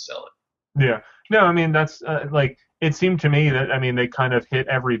how I would sell it. Yeah. No, I mean, that's, it seemed to me that, they kind of hit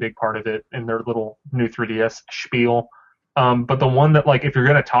every big part of it in their little new 3DS spiel. But the one that, if you're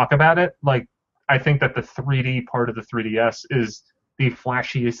going to talk about it, I think that the 3D part of the 3DS is the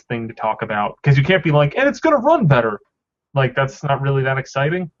flashiest thing to talk about, because you can't be like, and it's going to run better. That's not really that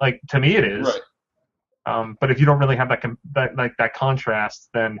exciting. To me it is. Right. But if you don't really have that contrast,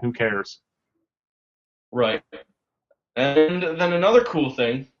 then who cares? Right. And then another cool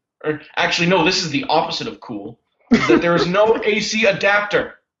thing, or actually no, this is the opposite of cool, is that there is no AC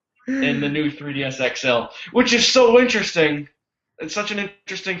adapter in the new 3DS XL, which is so interesting. It's such an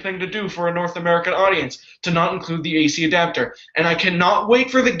interesting thing to do for a North American audience, to not include the AC adapter. And I cannot wait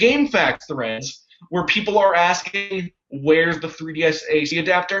for the GameFAQs threads where people are asking, where's the 3DS AC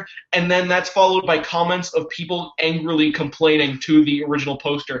adapter? And then that's followed by comments of people angrily complaining to the original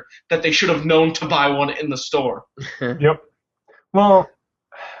poster that they should have known to buy one in the store. Yep. Well,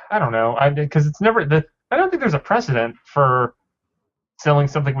 I don't know. Because it's never... I don't think there's a precedent for selling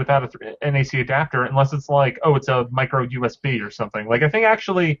something without an AC adapter, unless it's it's a micro USB or something. I think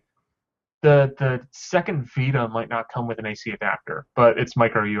actually the second Vita might not come with an AC adapter, but it's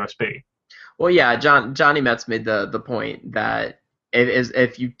micro USB. Well, yeah, Johnny Metz made the point that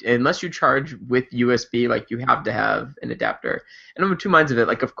unless you charge with USB, you have to have an adapter. And I'm in two minds of it.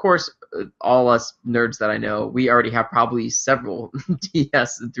 Of course, all us nerds that I know, we already have probably several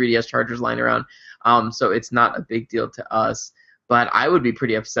DS and 3DS chargers lying around, so it's not a big deal to us. But I would be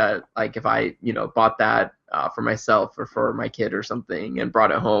pretty upset, if I, bought that for myself or for my kid or something and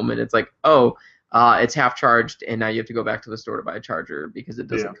brought it home, and it's it's half charged, and now you have to go back to the store to buy a charger because it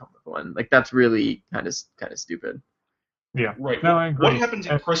doesn't come with one. That's really kind of stupid. Yeah. Right. No, I agree. What happens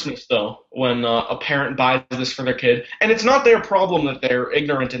at Christmas, though, when a parent buys this for their kid? And it's not their problem that they're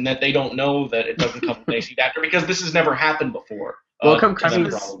ignorant and that they don't know that it doesn't come with an AC adapter, because this has never happened before. Well, come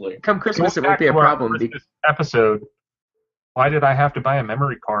Christmas, it won't be a problem. Episode. Why did I have to buy a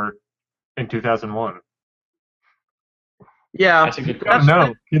memory card in 2001? Yeah. That's a good question.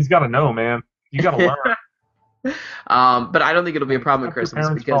 No, kids got to know, man. You got to learn. But I don't think it'll be a problem at Christmas,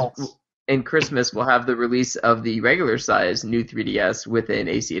 because in Christmas we'll have the release of the regular size new 3DS with an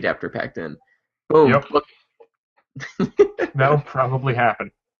AC adapter packed in. Boom. Yep. That'll probably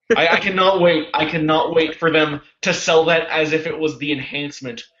happen. I cannot wait. I cannot wait for them to sell that as if it was the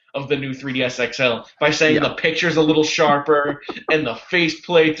enhancement of the new 3DS XL, by saying the picture's a little sharper and the face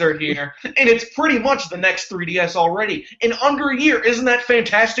plates are here, and it's pretty much the next 3DS already in under a year. Isn't that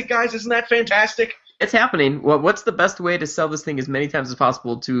fantastic, guys? Isn't that fantastic? It's happening. What's the best way to sell this thing as many times as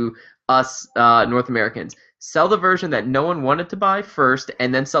possible to us North Americans? Sell the version that no one wanted to buy first,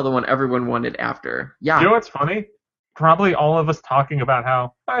 and then sell the one everyone wanted after. Yeah. You know what's funny? Probably all of us talking about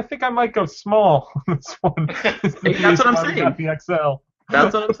how I think I might go small on this one. That's what I'm saying. The XL.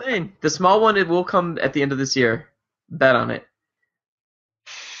 That's what I'm saying. The small one, it will come at the end of this year. Bet on it.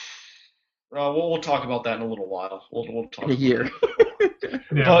 We'll talk about that in a little while. We'll talk. In a year.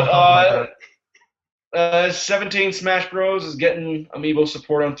 But 17 Smash Bros. Is getting Amiibo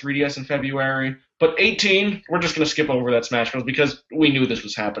support on 3DS in February. But 18, we're just going to skip over that Smash Bros. Because we knew this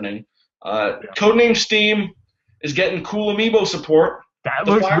was happening. Codename Steam is getting cool Amiibo support. That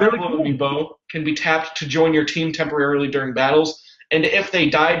looks really cool. Amiibo can be tapped to join your team temporarily during battles. And if they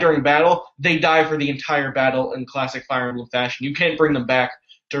die during battle, they die for the entire battle in classic Fire Emblem fashion. You can't bring them back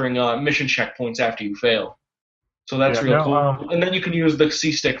during mission checkpoints after you fail. So that's cool. And then you can use the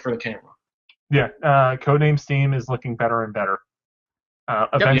C-stick for the camera. Yeah, Codename Steam is looking better and better.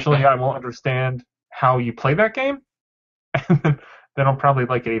 Eventually I will understand how you play that game, and then I'll probably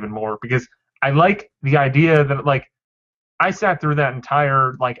like it even more, because I like the idea that, I sat through that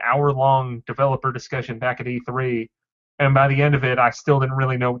entire, hour-long developer discussion back at E3, and by the end of it, I still didn't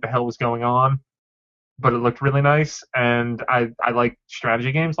really know what the hell was going on, but it looked really nice, and I like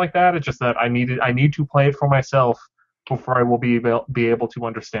strategy games like that. It's just that I need to play it for myself before I will be able to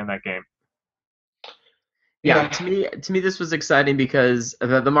understand that game. Yeah, to me, this was exciting because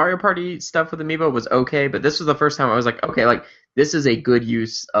the Mario Party stuff with Amiibo was okay, but this was the first time I was like, okay, this is a good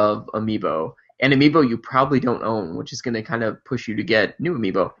use of Amiibo. an amiibo you probably don't own, which is going to kind of push you to get new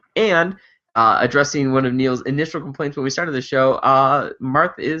amiibo. And addressing one of Neil's initial complaints when we started the show,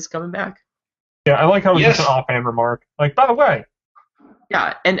 Marth is coming back. Yeah, I like how it's just an offhand remark. Like, by the way.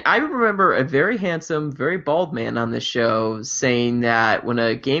 Yeah, and I remember a very handsome, very bald man on this show saying that when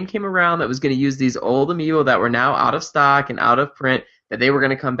a game came around that was going to use these old amiibo that were now out of stock and out of print, that they were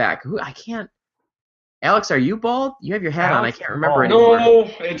going to come back. I can't. Alex, are you bald? You have your hat on. I can't remember anymore.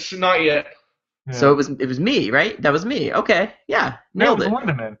 No, it's not yet. Yeah. So it was me, right? That was me. Okay, yeah, nailed it.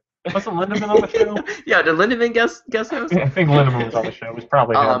 Lindemann. Wasn't Lindemann on the show? Yeah, did Lindemann guess host? Yeah, I think Lindemann was on the show. It was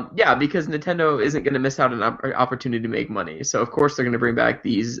probably him. Yeah, because Nintendo isn't going to miss out on an opportunity to make money. So, of course, they're going to bring back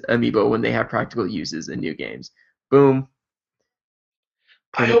these amiibo when they have practical uses in new games. Boom.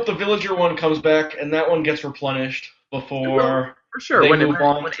 I hope the Villager one comes back and that one gets replenished before... For sure. When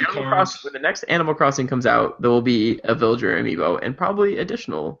the next Animal Crossing comes out, there will be a Villager amiibo and probably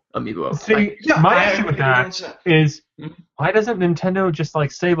additional amiibo. See, my issue with that is why doesn't Nintendo just say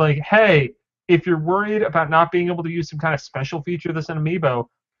hey, if you're worried about not being able to use some kind of special feature that's an amiibo,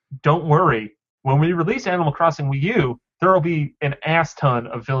 don't worry. When we release Animal Crossing Wii U, there will be an ass ton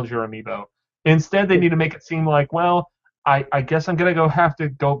of Villager amiibo. Instead, they need to make it seem like, well, I guess I'm gonna have to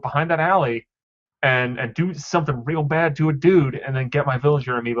go behind that alley and do something real bad to a dude and then get my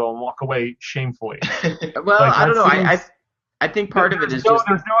Villager amiibo and walk away shamefully. Well, I don't know. I think part of it is just...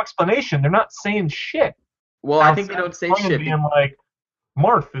 There's no explanation. They're not saying shit. Well, I think they don't say shit. Being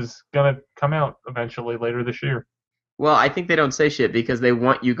Marth is going to come out eventually later this year. Well, I think they don't say shit because they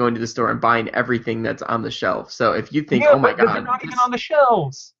want you going to the store and buying everything that's on the shelf. So if you think, oh my god, they're not even on the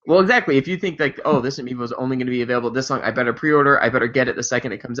shelves. Well, exactly. If you think this amiibo is only going to be available this long, I better pre-order. I better get it the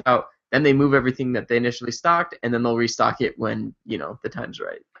second it comes out. Then they move everything that they initially stocked, and then they'll restock it when the time's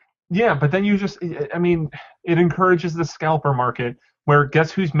right. Yeah, but then it encourages the scalper market. Where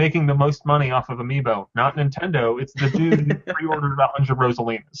guess who's making the most money off of amiibo? Not Nintendo. It's the dude who pre-ordered 100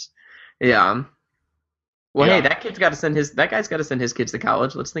 Rosalinas. Yeah. Well, hey, that guy's got to send his kids to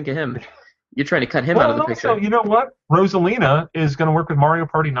college. Let's think of him. You're trying to cut him out of the picture. So, you know what? Rosalina is going to work with Mario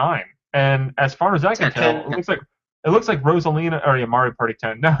Party 9, and as far as I can tell, it looks like Rosalina, or Mario Party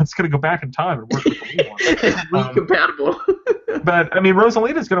 10. No, it's going to go back in time and work with the Wii one. It's Wii compatible. But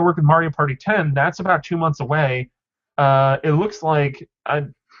Rosalina is going to work with Mario Party 10. That's about 2 months away. It looks like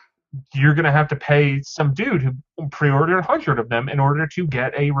you're going to have to pay some dude who pre-ordered 100 of them in order to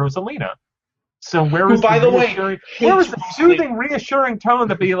get a Rosalina. So where was the soothing, reassuring tone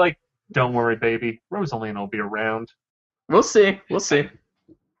to be like, don't worry, baby, Rosalina will be around. We'll see.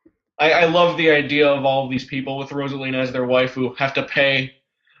 I love the idea of all these people with Rosalina as their wife who have to pay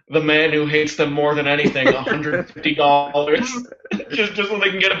the man who hates them more than anything $150 just so they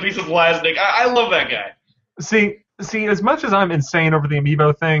can get a piece of plastic. I love that guy. See, as much as I'm insane over the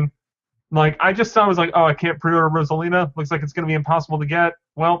amiibo thing, I just thought I can't pre-order Rosalina. Looks like it's going to be impossible to get.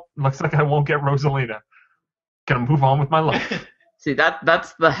 Well, looks like I won't get Rosalina. Gonna move on with my life. See,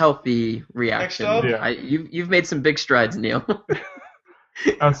 that's the healthy reaction. Yeah. You've made some big strides, Neil.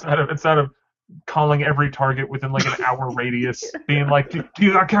 Instead of calling every target within an hour radius, being like, do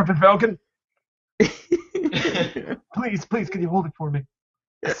you got Captain Falcon? Please, can you hold it for me?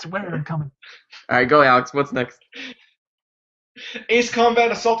 I swear I'm coming. All right, go, Alex. What's next? Ace Combat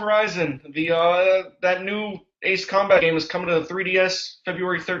Assault Horizon. That new Ace Combat game is coming to the 3DS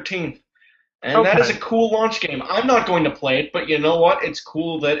February 13th. And that is a cool launch game. I'm not going to play it, but you know what? It's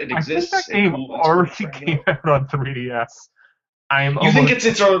cool that it exists. I think that game already came out on 3DS. You think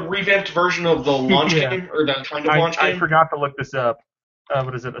it's a revamped version of the launch game, or the kind of launch game? I forgot to look this up.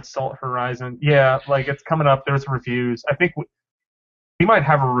 What is it? Assault Horizon. Yeah, it's coming up. There's reviews. I think we might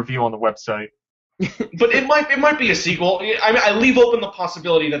have a review on the website. But it might be a sequel. I leave open the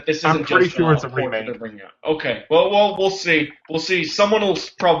possibility that this isn't I'm pretty just sure it's a remake. Okay. Well, we'll see. We'll see. Someone will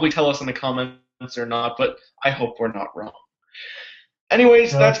probably tell us in the comments or not, but I hope we're not wrong.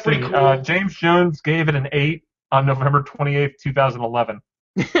 Anyways, that's pretty cool. James Jones gave it an 8 on November 28th, 2011.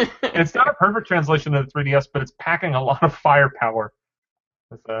 It's not a perfect translation of the 3DS, but it's packing a lot of firepower.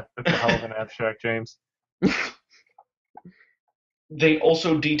 That's a hell of an abstract, James. They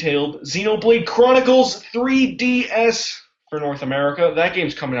also detailed Xenoblade Chronicles 3DS for North America. That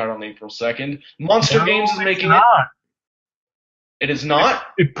game's coming out on April 2nd. Monster Games is making it. It is not?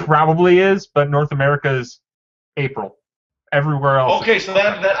 It probably is, but North America is April. Everywhere else. Okay, so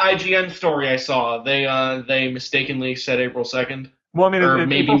that IGN story I saw, they mistakenly said April 2nd. Well,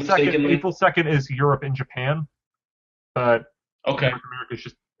 April 2nd is Europe and Japan, but North America is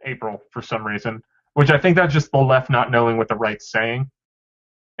just April for some reason. Which I think that's just the left not knowing what the right's saying,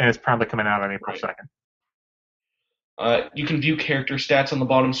 and it's probably coming out on April 2nd. You can view character stats on the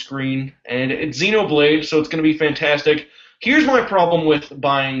bottom screen, and it's Xenoblade, so it's going to be fantastic. Here's my problem with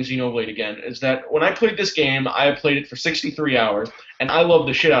buying Xenoblade again, is that when I played this game, I played it for 63 hours, and I love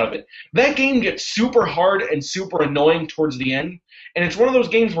the shit out of it. That game gets super hard and super annoying towards the end, and it's one of those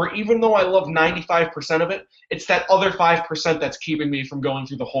games where even though I love 95% of it, it's that other 5% that's keeping me from going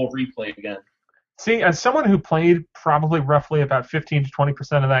through the whole replay again. See, as someone who played probably roughly about 15 to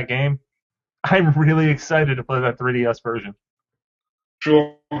 20% of that game, I'm really excited to play that 3DS version.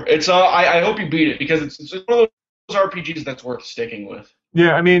 Sure. It's I hope you beat it, because it's one of those RPGs that's worth sticking with.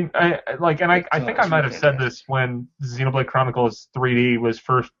 Yeah, I mean, I think I might have said this when Xenoblade Chronicles 3D was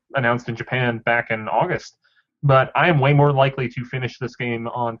first announced in Japan back in August, but I am way more likely to finish this game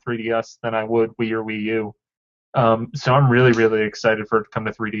on 3DS than I would Wii or Wii U. So I'm really, really excited for it to come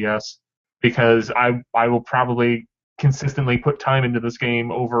to 3DS, because I will probably consistently put time into this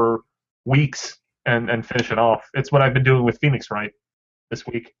game over weeks and finish it off. It's what I've been doing with Phoenix Wright this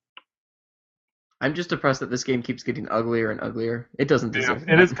week. I'm just depressed that this game keeps getting uglier and uglier. It doesn't deserve it.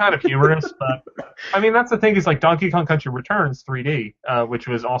 It is kind of humorous, but I mean, that's the thing, is like Donkey Kong Country Returns 3D, which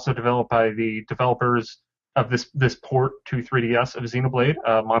was also developed by the developers of this port to 3DS of Xenoblade,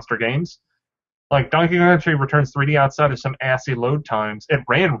 Monster Games. Like, Donkey Kong Country Returns 3D, outside of some assy load times, it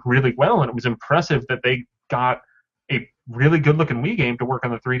ran really well, and it was impressive that they got a really good-looking Wii game to work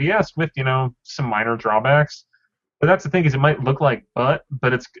on the 3DS with, some minor drawbacks. But that's the thing, is it might look like but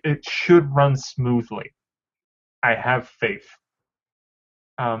it should run smoothly. I have faith.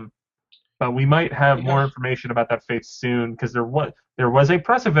 But we might have more information about that faith soon, because there was a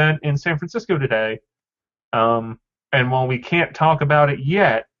press event in San Francisco today, and while we can't talk about it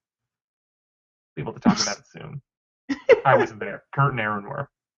yet, we'll be able to talk about it soon. I wasn't there. Kurt and Aaron were.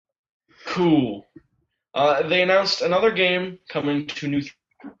 Cool. They announced another game coming to new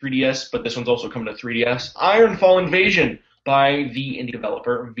 3DS, but this one's also coming to 3DS. Ironfall Invasion by the indie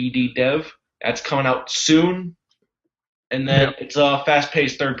developer VD Dev. That's coming out soon. And then It's a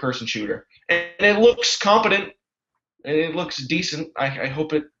fast-paced third-person shooter. And it looks competent. And it looks decent. I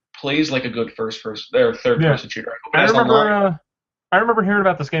hope it plays like a good third-person shooter. I remember hearing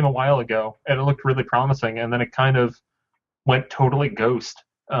about this game a while ago, and it looked really promising, and then it kind of went totally ghost.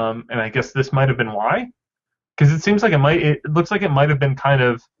 And I guess this might have been why. Because it seems like it looks like it might have been kind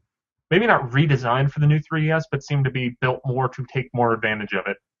of, maybe not redesigned for the new 3DS, but seemed to be built more to take more advantage of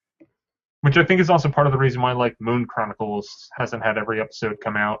it. Which I think is also part of the reason why, like, Moon Chronicles hasn't had every episode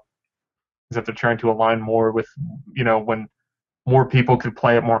come out. Is that they're trying to align more with, when more people could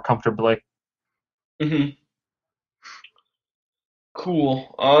play it more comfortably. Mm-hmm.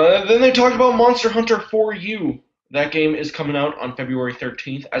 Cool. Then they talked about Monster Hunter 4U. That game is coming out on February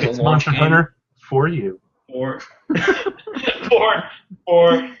 13th as a launch game. Monster Hunter 4U. For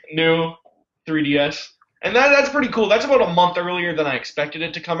new 3DS. And that's pretty cool. That's about a month earlier than I expected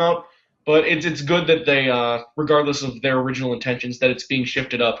it to come out. But it's good that they, regardless of their original intentions, that it's being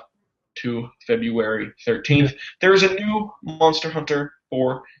shifted up to February 13th. There is a new Monster Hunter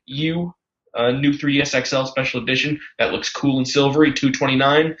 4U, new 3DS XL Special Edition that looks cool and silvery,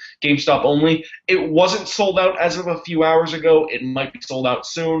 $229, GameStop only. It wasn't sold out as of a few hours ago. It might be sold out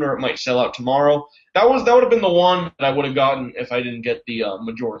soon, or it might sell out tomorrow. That would have been the one that I would have gotten if I didn't get the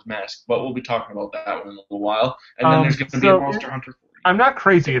Majora's Mask, but we'll be talking about that one in a little while. And then there's going to be a Monster Hunter 4. I'm not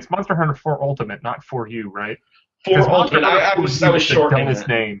crazy. It's Monster Hunter 4 Ultimate, not 4U, right? 4 Ultimate. I was shortening his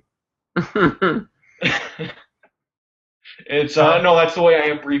name. It's no, that's the way I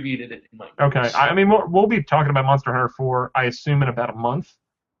abbreviated it in my notes. Okay, I mean we'll be talking about Monster Hunter 4, I assume, in about a month.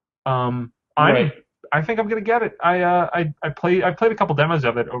 Right. I think I'm gonna get it. I played a couple demos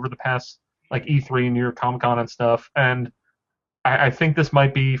of it over the past, like, E3, New York Comic Con and stuff, and I think this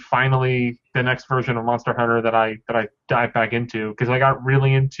might be finally the next version of Monster Hunter that I dive back into, because I got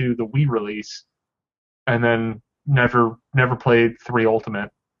really into the Wii release, and then never played 3 Ultimate.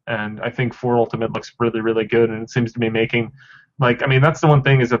 And I think 4 Ultimate looks really, really good, and it seems to be making, like, I mean, that's the one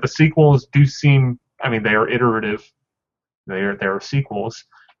thing, is that the sequels do seem, I mean, they are iterative. They are sequels,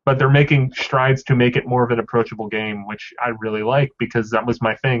 but they're making strides to make it more of an approachable game, which I really like, because that was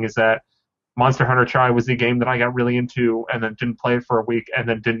my thing, is that Monster Hunter Tri was the game that I got really into, and then didn't play it for a week, and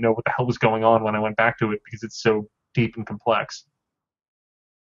then didn't know what the hell was going on when I went back to it, because it's so deep and complex.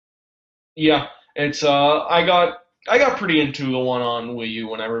 Yeah, it's I got pretty into the one on Wii U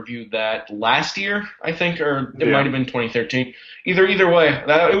when I reviewed that last year, I think, or it might have been 2013. Either way,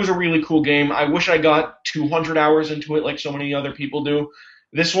 it was a really cool game. I wish I got 200 hours into it like so many other people do.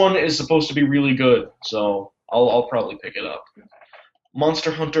 This one is supposed to be really good, so I'll probably pick it up.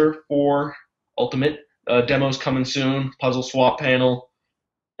 Monster Hunter 4 Ultimate, demo's coming soon, puzzle swap panel,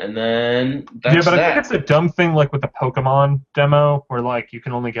 And then that's yeah, but that. I think it's a dumb thing like with the Pokemon demo where like you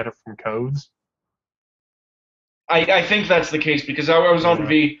can only get it from codes. I think that's the case because I was on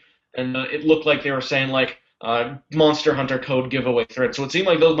V and it looked like they were saying like Monster Hunter code giveaway thread. So it seemed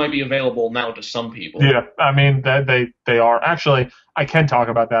like those might be available now to some people. Yeah, I mean they are. Actually, I can talk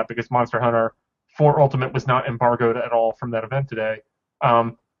about that because Monster Hunter 4 Ultimate was not embargoed at all from that event today.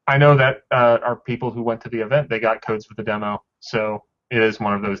 I know that our people who went to the event, they got codes for the demo, so it is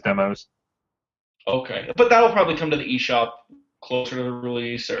one of those demos. Okay, but that'll probably come to the eShop closer to the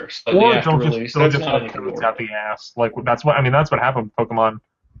release or the after release. They'll just let codes out the ass. Like that's what happened with Pokemon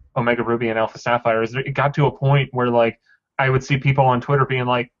Omega Ruby and Alpha Sapphire. Is it got to a point where like I would see people on Twitter being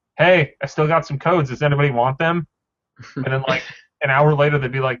like, "Hey, I still got some codes. Does anybody want them?" And then like an hour later,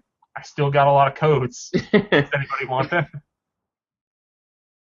 they'd be like, "I still got a lot of codes. Does anybody want them?"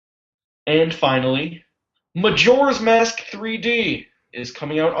 And finally, Majora's Mask 3D is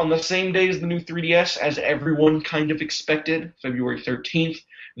coming out on the same day as the new 3DS, as everyone kind of expected, February 13th.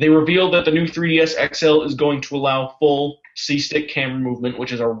 They revealed that the new 3DS XL is going to allow full C-stick camera movement,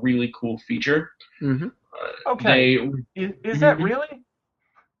 which is a really cool feature. Mm-hmm. Okay. Is that really?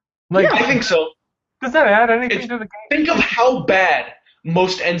 Like, yeah, I think so. Does that add anything to the game? Think of how bad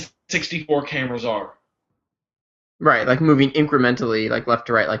most N64 cameras are. Right, like moving incrementally, like left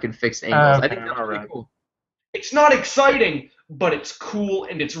to right, like in fixed angles. I think that's pretty cool. It's not exciting, but it's cool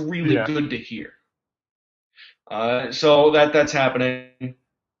and it's really good to hear. So that's happening.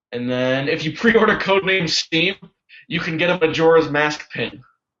 And then if you pre-order Codename Steam, you can get a Majora's Mask pin.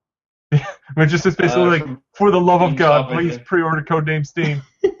 Which is just basically like, for the love of God, please pre-order Codename Steam.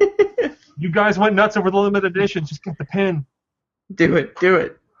 You guys went nuts over the limited edition. Just get the pin. Do it.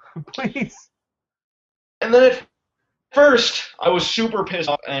 Please. And then at first, I was super pissed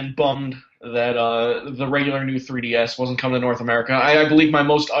off and bummed that the regular new 3DS wasn't coming to North America. I believe my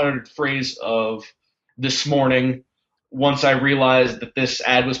most uttered phrase of this morning, once I realized that this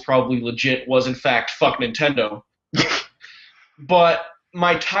ad was probably legit, was in fact, fuck Nintendo. But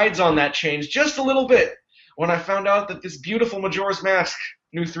my tides on that changed just a little bit when I found out that this beautiful Majora's Mask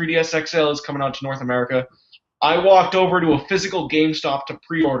new 3DS XL is coming out to North America. I walked over to a physical GameStop to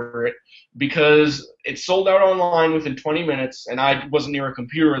pre-order it because it sold out online within 20 minutes, and I wasn't near a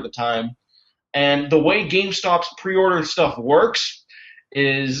computer at the time. And the way GameStop's pre-order stuff works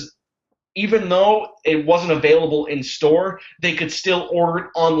is even though it wasn't available in store, they could still order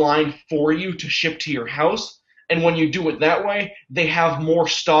it online for you to ship to your house. And when you do it that way, they have more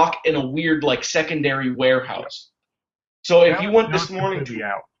stock in a weird, like, secondary warehouse. So if you went this morning...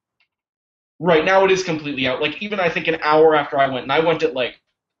 Right, now it is completely out. Like, even I think an hour after I went, and I went at, like,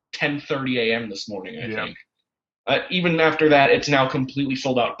 10:30 a.m. this morning, I think. Even after that, it's now completely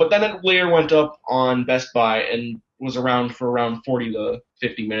sold out. But then it later went up on Best Buy and was around for around 40 to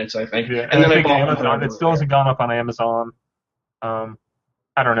 50 minutes, I think. Yeah, and then I bought Amazon. It still hasn't gone up on Amazon. I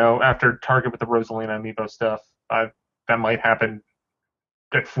don't know. After Target with the Rosalina Amiibo stuff, that might happen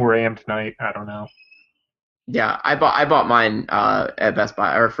at 4 a.m. tonight. I don't know. Yeah, I bought mine at Best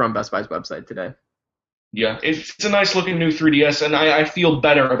Buy or from Best Buy's website today. Yeah, it's a nice looking new 3DS, and I feel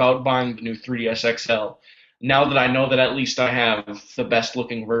better about buying the new 3DS XL now that I know that at least I have the best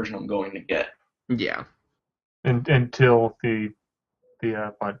looking version I'm going to get. Yeah. Until the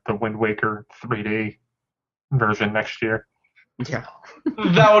Wind Waker 3D version next year. Yeah.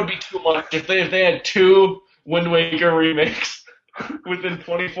 That would be too much if they had 2 Wind Waker remakes within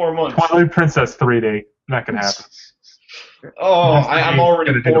 24 months. Twilight Princess 3D. Not gonna happen. Oh, I'm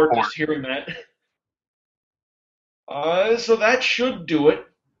already bored just hearing that. So that should do it.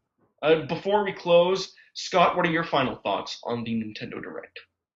 Before we close, Scott, what are your final thoughts on the Nintendo Direct?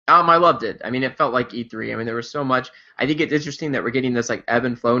 I loved it. I mean, it felt like E3. I mean, there was so much. I think it's interesting that we're getting this like ebb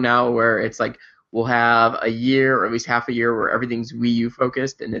and flow now, where it's like we'll have a year or at least half a year where everything's Wii U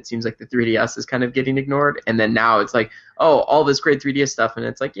focused, and it seems like the 3DS is kind of getting ignored. And then now it's like, oh, all this great 3DS stuff, and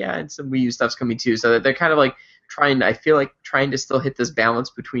it's like, yeah, and some Wii U stuff's coming too. So they're kind of like trying to still hit this balance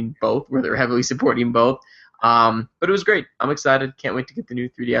between both, where they're heavily supporting both. But it was great. I'm excited. Can't wait to get the new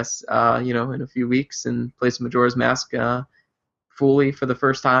 3DS, in a few weeks and play some Majora's Mask fully for the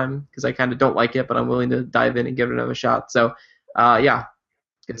first time because I kind of don't like it, but I'm willing to dive in and give it another shot. So, yeah.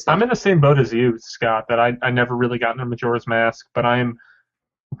 I'm in the same boat as you, Scott, that I never really got into Majora's Mask, but I'm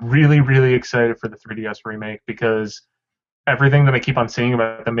really, really excited for the 3DS remake because everything that I keep on seeing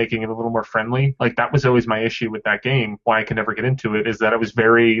about them making it a little more friendly, like that was always my issue with that game, why I could never get into it, is that it was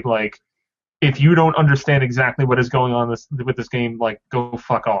very, like, if you don't understand exactly what is going on with this game, like, go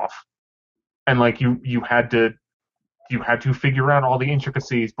fuck off. And, like, you had to figure out all the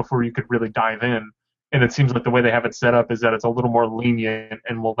intricacies before you could really dive in. And it seems like the way they have it set up is that it's a little more lenient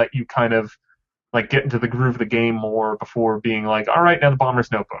and will let you kind of like get into the groove of the game more before being like, all right, now the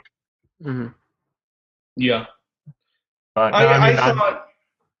Bomber's Notebook. Mm-hmm. Yeah. But I thought.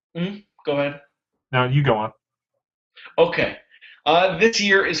 Go ahead. No, you go on. Okay. This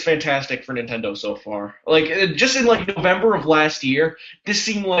year is fantastic for Nintendo so far. Like, just in like November of last year, this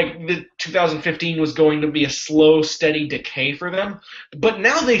seemed like the 2015 was going to be a slow, steady decay for them. But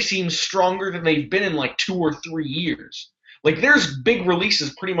now they seem stronger than they've been in like 2 or 3 years. Like, there's big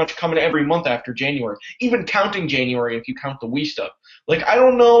releases pretty much coming every month after January, even counting January if you count the Wii stuff. Like, I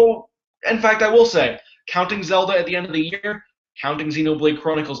don't know. In fact, I will say, counting Zelda at the end of the year, counting Xenoblade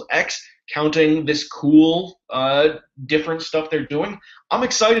Chronicles X, counting this cool, different stuff they're doing, I'm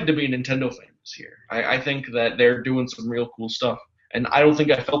excited to be a Nintendo fan this year. I think that they're doing some real cool stuff, and I don't think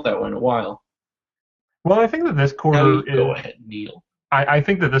I felt that way in a while. Well, I think that this quarter go ahead, Neil. I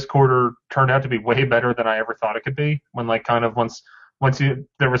think that this quarter turned out to be way better than I ever thought it could be. When like kind of once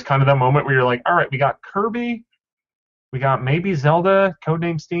there was kind of that moment where you're like, all right, we got Kirby, we got maybe Zelda,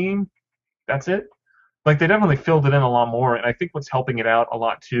 Codename Steam, that's it. Like they definitely filled it in a lot more, and I think what's helping it out a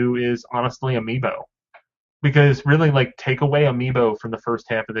lot too is honestly Amiibo, because really like take away Amiibo from the first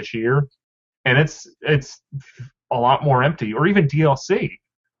half of this year, and it's a lot more empty, or even DLC.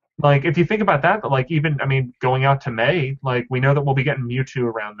 Like, if you think about that, like, even, I mean, going out to May, like, we know that we'll be getting Mewtwo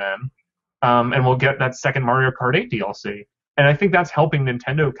around then, and we'll get that second Mario Kart 8 DLC. And I think that's helping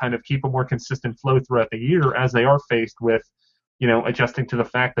Nintendo kind of keep a more consistent flow throughout the year as they are faced with, you know, adjusting to the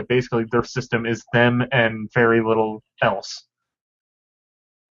fact that basically their system is them and very little else.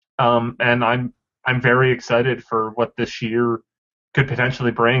 And I'm very excited for what this year could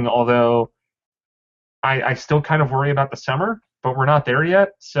potentially bring, although I still kind of worry about the summer. But we're not there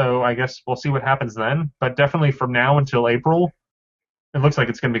yet, so I guess we'll see what happens then. But definitely from now until April, it looks like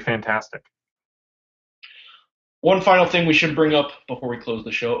it's going to be fantastic. One final thing we should bring up before we close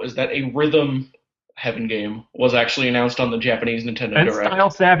the show is that a Rhythm Heaven game was actually announced on the Japanese Nintendo Direct. And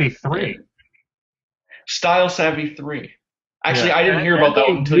Style Savvy 3. Style Savvy 3. Actually, yeah. I didn't hear about that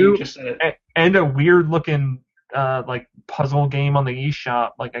one until you just said it. And a weird-looking like puzzle game on the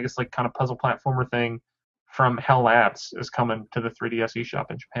eShop, like I guess like kind of puzzle platformer thing, from Hell Labs is coming to the 3DS eShop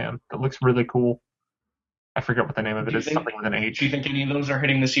in Japan. That looks really cool. I forget what the name of it is. Something with an H. Do you think any of those are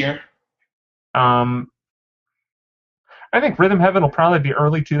hitting this year? I think Rhythm Heaven will probably be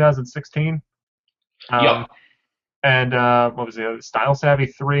early 2016. Yep. And what was the other? Style Savvy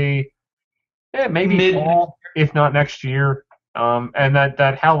 3. Yeah, maybe fall, if not next year. And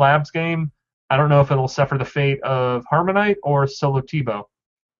that Hell Labs game, I don't know if it'll suffer the fate of Harmonite or Solo Tibo.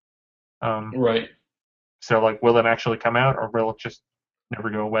 Right. So, like, will it actually come out, or will it just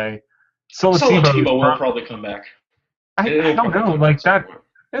never go away? Solo Tibo will probably come back. I don't know. Like, that,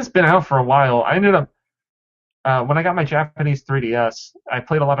 it's been out for a while. I ended up, when I got my Japanese 3DS, I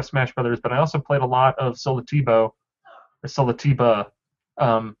played a lot of Smash Brothers, but I also played a lot of Solo Tibo, or Solo Tiba,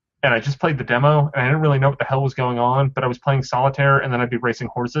 and I just played the demo, and I didn't really know what the hell was going on, but I was playing Solitaire, and then I'd be racing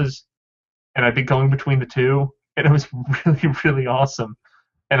horses, and I'd be going between the two, and it was really, really awesome.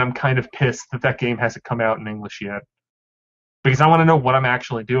 And I'm kind of pissed that game hasn't come out in English yet. Because I want to know what I'm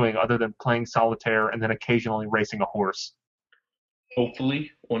actually doing other than playing Solitaire and then occasionally racing a horse. Hopefully,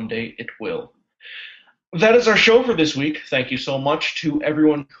 one day it will. That is our show for this week. Thank you so much to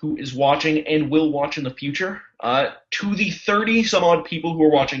everyone who is watching and will watch in the future. To the 30-some-odd people who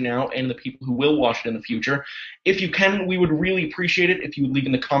are watching now and the people who will watch it in the future, if you can, we would really appreciate it if you would leave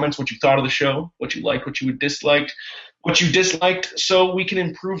in the comments what you thought of the show, what you liked, what you disliked, so we can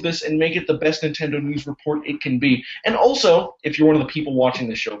improve this and make it the best Nintendo news report it can be. And also, if you're one of the people watching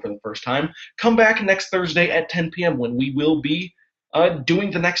this show for the first time, come back next Thursday at 10 p.m. when we will be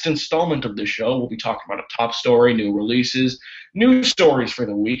doing the next installment of this show. We'll be talking about a top story, new releases, news stories for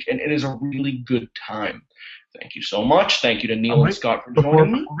the week, and it is a really good time. Thank you so much. Thank you to Neil and Scott for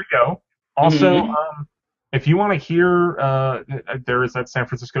joining me. Before we go, also, if you want to hear, there is that San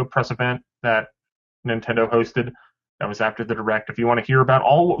Francisco press event that Nintendo hosted. That was after the Direct. If you want to hear about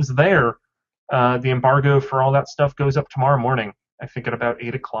all what was there, the embargo for all that stuff goes up tomorrow morning. I think at about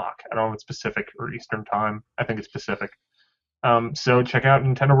 8 o'clock. I don't know if it's Pacific or Eastern time. I think it's Pacific. So check out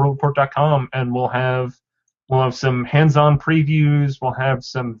NintendoWorldReport.com, and we'll have some hands-on previews. We'll have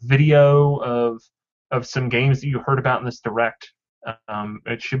some video of some games that you heard about in this Direct.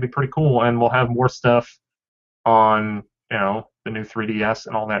 It should be pretty cool, and we'll have more stuff on the new 3DS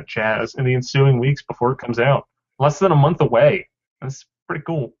and all that jazz in the ensuing weeks before it comes out. Less than a month away. That's pretty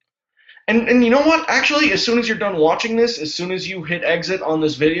cool. And you know what? Actually, as soon as you're done watching this, as soon as you hit exit on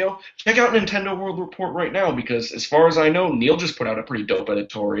this video, check out Nintendo World Report right now, because as far as I know, Neil just put out a pretty dope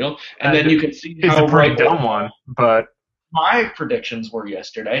editorial, and then you can see it's how a pretty dumb one, but my predictions were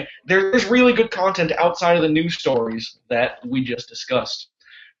yesterday. There's really good content outside of the news stories that we just discussed.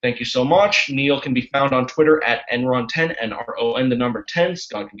 Thank you so much. Neil can be found on Twitter at Enron10, N-R-O-N, the number 10.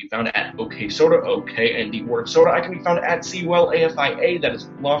 Scott can be found at OKSoda, O-K, and the word soda. I can be found at C-Well, A-F-I-A, that is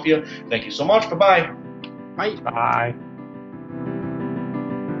Lafia. Thank you so much. Bye-bye. Bye. Bye.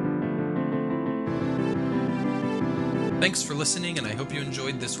 Thanks for listening, and I hope you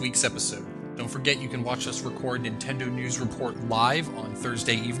enjoyed this week's episode. Don't forget you can watch us record Nintendo News Report live on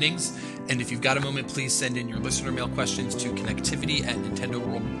Thursday evenings. And if you've got a moment, please send in your listener mail questions to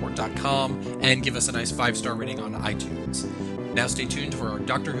connectivity@nintendoworldreport.com and give us a nice 5-star rating on iTunes. Now stay tuned for our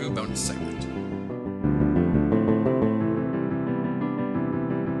Doctor Who bonus segment.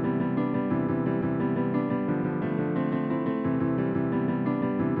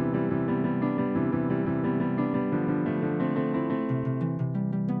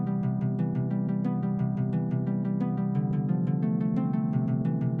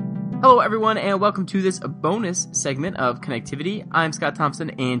 Hello everyone, and welcome to this bonus segment of Connectivity. I'm Scott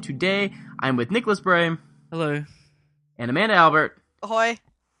Thompson, and today I'm with Nicholas Bray. Hello. And Amanda Albert. Ahoy. And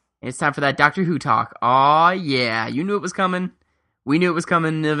it's time for that Doctor Who talk. Aw, yeah, you knew it was coming. We knew it was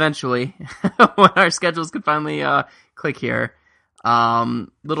coming eventually, when our schedules could finally click here. Little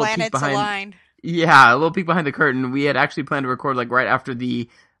Planets peek behind, aligned. Yeah, a little peek behind the curtain. We had actually planned to record right after the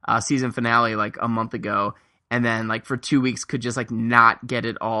season finale a month ago. And then, for 2 weeks, could just, not get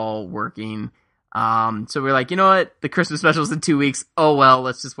it all working. So we're like, you know what? The Christmas special's in 2 weeks. Oh, well,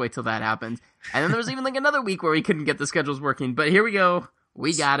 let's just wait till that happens. And then there was even, another week where we couldn't get the schedules working. But here we go.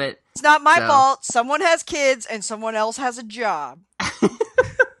 We got it. It's not my fault. Someone has kids, and someone else has a job.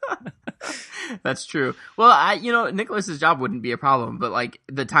 That's true. Well, Nicholas's job wouldn't be a problem, but,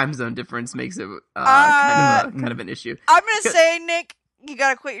 the time zone difference makes it kind of an issue. I'm going to say, Nick, you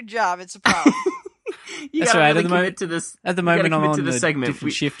got to quit your job. It's a problem. That's right. Really commit to this. At the moment, I'm on the segment.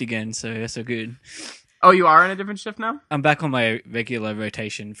 different shift again, so that's so good. Oh, you are on a different shift now? I'm back on my regular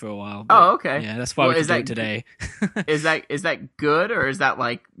rotation for a while. Oh, okay. Yeah, that's why we can do it today. Is that good, or is that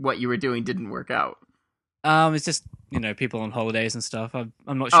what you were doing didn't work out? It's just people on holidays and stuff. I'm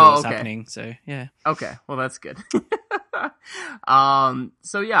not sure what's happening, so yeah. Okay, well that's good.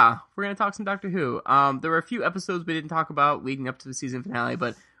 So yeah, we're gonna talk some Doctor Who. There were a few episodes we didn't talk about leading up to the season finale,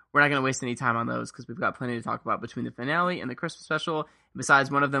 but we're not going to waste any time on those because we've got plenty to talk about between the finale and the Christmas special. Besides,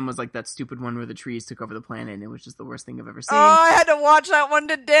 one of them was that stupid one where the trees took over the planet, and it was just the worst thing I've ever seen. Oh, I had to watch that one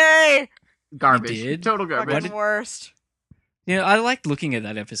today. Garbage. You did? Total garbage. Fucking worst. Yeah, I liked looking at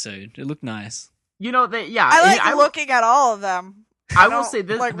that episode. It looked nice. I like looking at all of them. I will say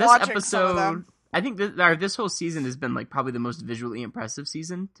this episode, I think this whole season has been probably the most visually impressive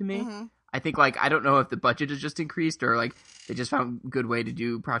season to me. Mm-hmm. I think I don't know if the budget has just increased or they just found a good way to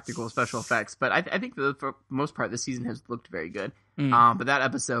do practical special effects, but I think for the most part this season has looked very good. But that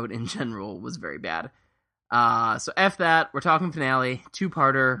episode in general was very bad. So F that. We're talking finale,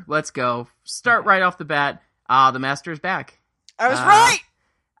 2-parter. Let's go. Start right off the bat. The Master is back. I was right.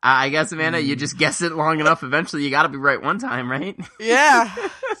 I guess, Amanda, you just guess it long enough. Eventually, you got to be right one time, right? Yeah.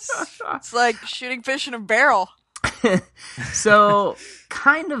 It's like shooting fish in a barrel. So,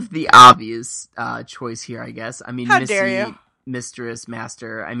 kind of the obvious choice here, I guess. I mean, How Missy, dare you? Mistress,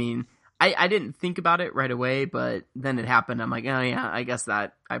 Master. I mean, I didn't think about it right away, but then it happened. I'm like, oh yeah, I guess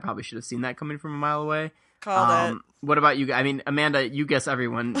that I probably should have seen that coming from a mile away. Called it. What about you? I mean, Amanda, you guess every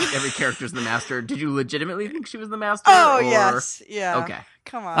character's the Master. Did you legitimately think she was the Master? Oh, yes. Yeah. Okay.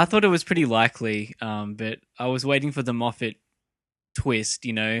 Come on. I thought it was pretty likely, but I was waiting for the Moffat twist,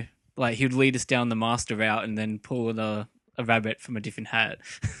 he'd lead us down the Master route and then pull a rabbit from a different hat.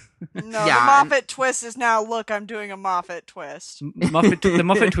 No, the Moffat twist is now, look, I'm doing a Moffat twist. The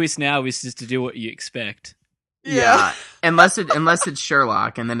Moffat twist now is just to do what you expect. Yeah. unless it's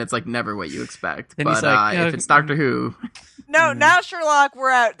Sherlock, and then it's never what you expect. Then but if it's Doctor Who... No, now Sherlock, we're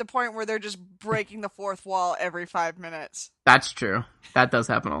at the point where they're just breaking the fourth wall every 5 minutes. That's true. That does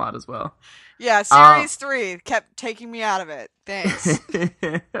happen a lot as well. Yeah, Series 3 kept taking me out of it. Thanks.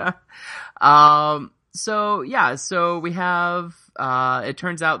 So we have, it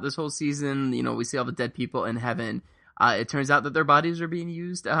turns out this whole season, we see all the dead people in heaven. It turns out that their bodies are being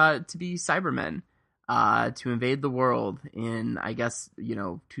used to be Cybermen. To invade the world in, I guess,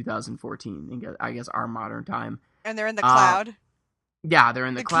 2014, I guess our modern time. And they're in the cloud. Yeah, they're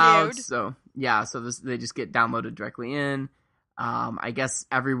in the cloud. So they just get downloaded directly in. I guess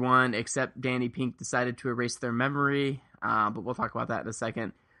everyone except Danny Pink decided to erase their memory, but we'll talk about that in a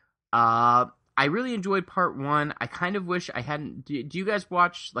second. I really enjoyed part 1. I kind of wish I hadn't. Do you guys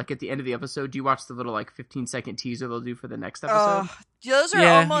watch, like, at the end of the episode, do you watch the little, like, 15-second teaser they'll do for the next episode? Those are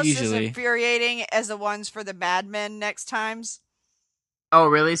almost usually as infuriating as the ones for the Mad Men next times. Oh,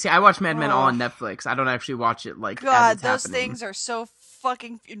 really? See, I watch Mad Men all on Netflix. I don't actually watch it, like, God, as it's those happening. things are so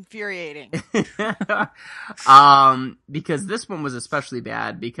fucking infuriating. Because this one was especially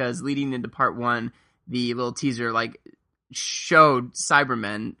bad, because leading into part 1, the little teaser, like, showed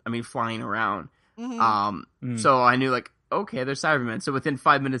Cybermen, flying around. Mm-hmm. So I knew, like, okay, they're Cybermen. So within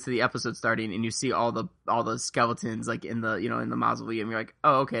 5 minutes of the episode starting, and you see all the skeletons, like, in the mausoleum, you're like,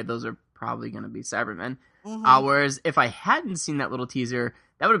 oh, okay, those are probably going to be Cybermen. Mm-hmm. Whereas if I hadn't seen that little teaser,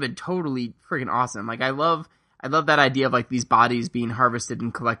 that would have been totally freaking awesome. Like, I love that idea of, like, these bodies being harvested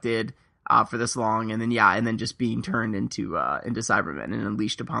and collected for this long, and then just being turned into Cybermen and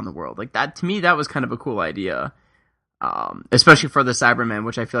unleashed upon the world. Like, that, to me, that was kind of a cool idea. Especially for the Cybermen,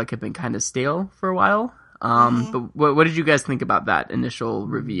 which I feel like have been kind of stale for a while. But what did you guys think about that initial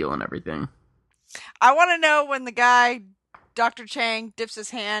reveal and everything? I want to know, when the guy, Dr. Chang, dips his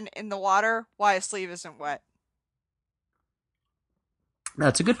hand in the water, why his sleeve isn't wet.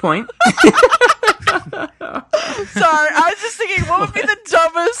 That's a good point. Sorry, I was just thinking, what would be the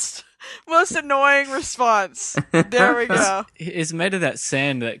dumbest, most annoying response? There we go. It's made of that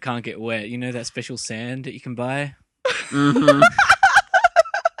sand that can't get wet. You know that special sand that you can buy? Mm-hmm.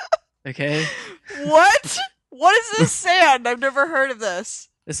 Okay. What? What is this sand? I've never heard of this.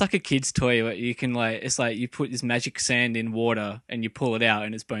 It's like a kid's toy where you can, like, it's like you put this magic sand in water and you pull it out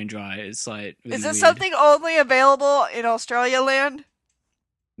and it's bone dry. It's like really Is it weird. something only available in Australia land?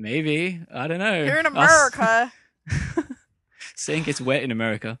 Maybe. I don't know. Here in America. Sand gets wet in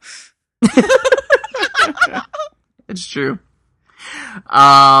America. It's true.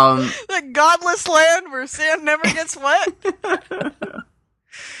 The godless land where sand never gets wet.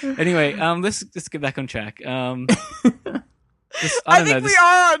 Anyway, let's get back on track. I think we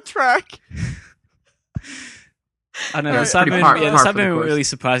are on track. I don't know. The Cybermen were really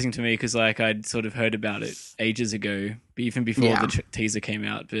surprising to me because, like, I'd sort of heard about it ages ago, even before the teaser came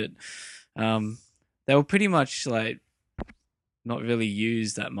out. But they were pretty much, like, not really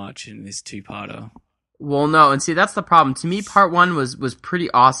used that much in this two-parter. Well, no, and see, that's the problem. To me, part 1 was pretty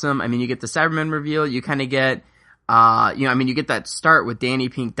awesome. You get the Cybermen reveal. You kind of get, you get that start with Danny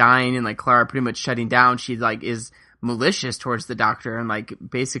Pink dying and, like, Clara pretty much shutting down. She, like, is malicious towards the Doctor and, like,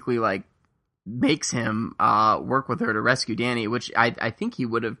 basically, like, makes him work with her to rescue Danny, which I think he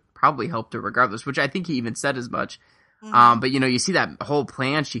would have probably helped her regardless, which I think he even said as much. Mm-hmm. But, you see that whole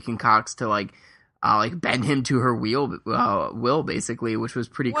plan she concocts to, like bend him to her will, basically, which was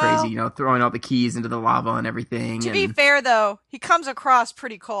pretty crazy, throwing all the keys into the lava and everything. To be fair, though, he comes across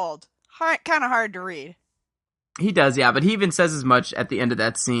pretty cold. Kind of hard to read. He does, yeah, but he even says as much at the end of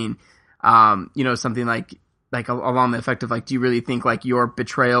that scene, something like along the effect of, like, do you really think, like, your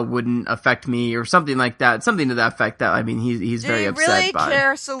betrayal wouldn't affect me, or something like that, something to that effect. That, he's very upset by. Do you really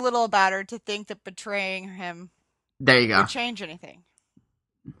care so little about her to think that betraying him there you go would change anything?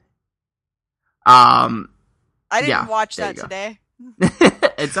 I didn't watch that today.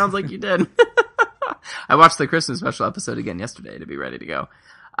 It sounds like you did. I watched the Christmas special episode again yesterday to be ready to go.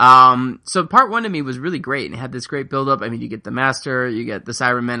 So part 1 to me was really great, and it had this great build up. You get the Master, you get the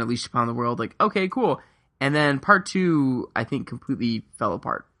Cybermen unleashed upon the world, like, okay, cool. And then part 2, I think, completely fell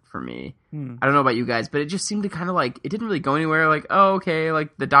apart for me. I don't know about you guys, but it just seemed to kind of, like, it didn't really go anywhere. Like, oh, okay,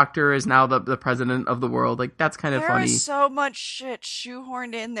 like, the Doctor is now the president of the world. Like, that's kind of funny. There was so much shit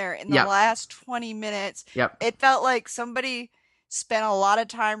shoehorned in there in the last 20 minutes. Yep. It felt like somebody spent a lot of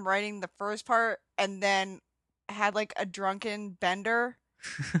time writing the first part and then had, like, a drunken bender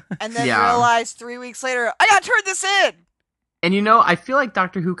and then realized 3 weeks later, I gotta turn this in! And I feel like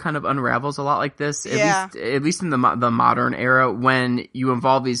Doctor Who kind of unravels a lot like this, at least in the modern era, when you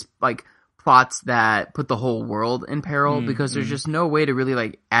involve these, like, plots that put the whole world in peril, because there's just no way to really,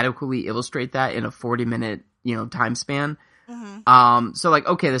 like, adequately illustrate that in a 40-minute, time span. Mm-hmm. So, like,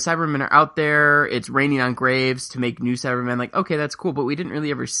 okay, the Cybermen are out there, it's raining on graves to make new Cybermen, like, okay, that's cool, but we didn't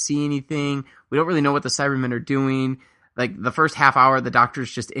really ever see anything, we don't really know what the Cybermen are doing, like, the first half hour, the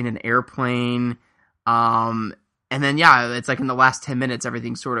Doctor's just in an airplane, and then, it's like in the last 10 minutes,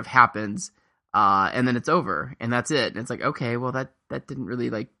 everything sort of happens, and then it's over, and that's it. And it's like, okay, well, that didn't really,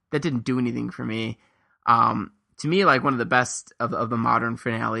 like, that didn't do anything for me. To me, like, one of the best of the modern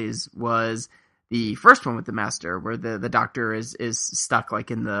finales was the first one with the Master, where the Doctor is stuck, like,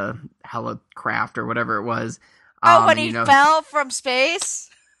 in the helicraft or whatever it was. When he fell from space?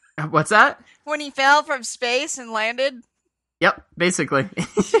 What's that? When he fell from space and landed? Yep, basically.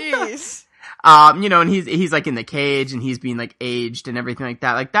 Jeez. And he's like in the cage and he's being like aged and everything like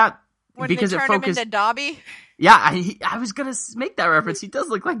that. Like that when because they turned him into Dobby. Yeah, I was gonna make that reference. He does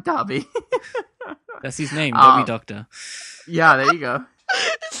look like Dobby. That's his name, Dobby Doctor. Yeah, there you go.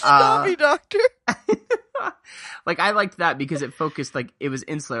 It's Dobby Doctor. Like I liked that because it focused like it was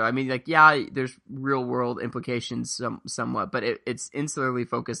insular. I mean, like there's real world implications somewhat, but it's insularly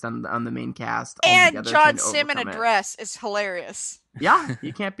focused on the main cast. And John Sim in a dress is hilarious. Yeah,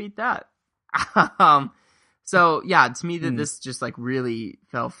 you can't beat that. So yeah, to me this just like really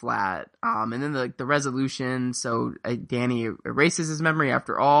fell flat. And then the resolution. So Danny erases his memory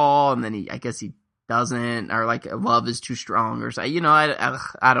after all, and then I guess he doesn't, or like love is too strong, or so.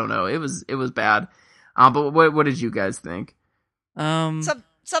 I don't know. It was bad. But what did you guys think?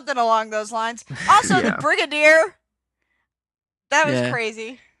 Something along those lines. Also, the Brigadier. That was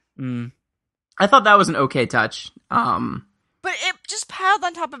crazy. I thought that was an okay touch. But it just piled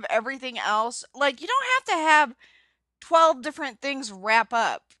on top of everything else. Like, you don't have to have 12 different things wrap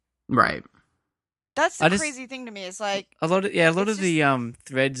up. Right. That's the crazy thing to me. It's like a lot of the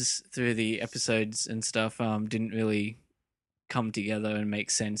threads through the episodes and stuff didn't really come together and make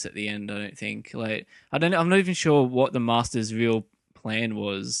sense at the end. I don't think. Like, I'm not even sure what the Master's real plan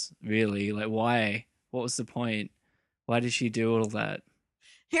was. Really, like, why? What was the point? Why did she do all of that?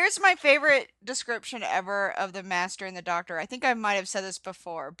 Here's my favorite description ever of the Master and the Doctor. I think I might have said this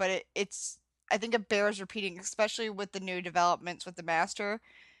before, but I think it bears repeating, especially with the new developments with the Master.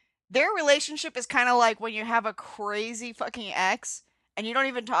 Their relationship is kind of like when you have a crazy fucking ex and you don't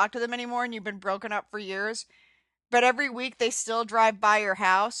even talk to them anymore and you've been broken up for years, but every week they still drive by your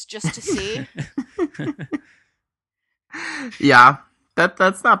house just to see. Yeah,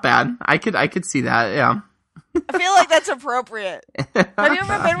 that's not bad. I could see that. Yeah. I feel like that's appropriate. Have you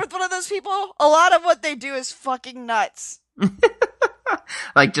ever been with one of those people? A lot of what they do is fucking nuts.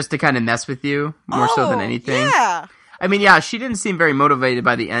 Like, just to kind of mess with you more so than anything. Yeah. I mean, yeah, she didn't seem very motivated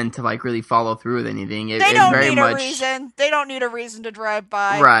by the end to like really follow through with anything. They don't need a reason. They don't need a reason to drive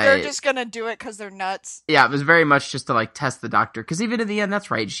by. Right. They're just gonna do it because they're nuts. Yeah, it was very much just to like test the Doctor. Because even in the end, that's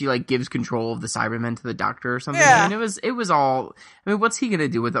right. She like gives control of the Cybermen to the Doctor or something. Yeah. I mean, it was all. I mean, what's he gonna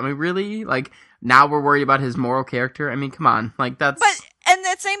do with them? I mean, really? Like now we're worried about his moral character. I mean, come on, like that's. And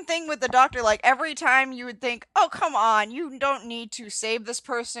that same thing with the Doctor. Like every time you would think, oh come on, you don't need to save this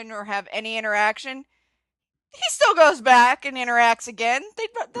person or have any interaction. He still goes back and interacts again.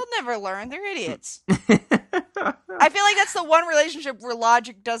 They'll never learn. They're idiots. I feel like that's the one relationship where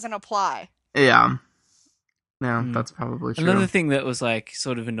logic doesn't apply. Yeah. No, that's probably true. Another thing that was like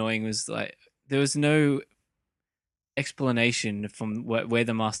sort of annoying was like there was no explanation from where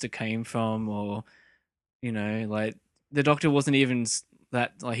the Master came from, or like the Doctor wasn't even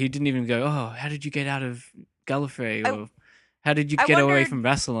that, like he didn't even go, oh, how did you get out of Gallifrey, or how did you get away from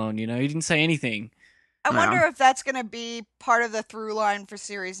Rassilon? He didn't say anything. I wonder if that's going to be part of the through line for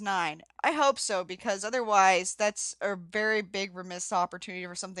Series 9. I hope so, because otherwise that's a very big remiss opportunity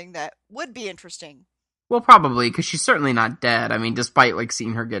for something that would be interesting. Well, probably, because she's certainly not dead. I mean, despite like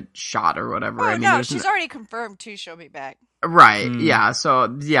seeing her get shot or whatever. Oh, I mean, no, she's already confirmed too, she'll be back. Right, yeah,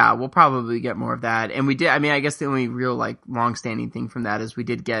 so, yeah, we'll probably get more of that. And we did, I mean, I guess the only real, like, long-standing thing from that is we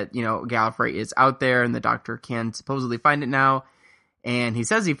did get, Gallifrey is out there, and the Doctor can supposedly find it now. And he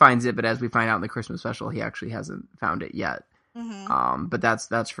says he finds it, but as we find out in the Christmas special, he actually hasn't found it yet. Mm-hmm. But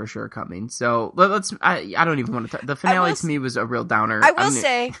that's for sure coming. So let's. I don't even want to. The finale to me was a real downer. I will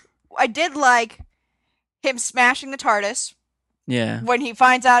say, I did like him smashing the TARDIS. Yeah. When he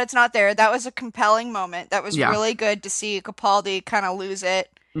finds out it's not there, that was a compelling moment. That was really good to see Capaldi kind of lose it.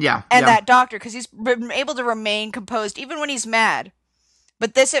 Yeah. And that Doctor, because he's been able to remain composed even when he's mad.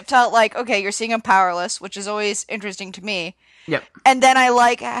 But this, it felt like, okay, you're seeing him powerless, which is always interesting to me. Yep. And then I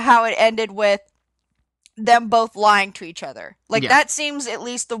like how it ended with them both lying to each other. Like, that seems at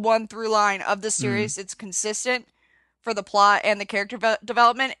least the one through line of the series. It's consistent for the plot and the character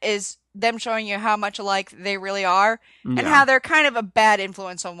development is them showing you how much alike they really are and how they're kind of a bad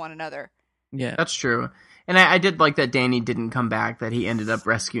influence on one another. Yeah. That's true. And I did like that Danny didn't come back, that he ended up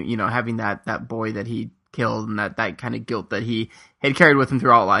rescuing, having that boy that he killed, and that kind of guilt that he had carried with him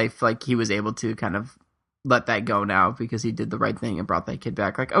throughout life. Like, he was able to kind of let that go now because he did the right thing and brought that kid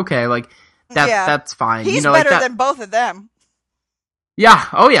back. Like, okay, like that's fine. He's better than both of them. Yeah.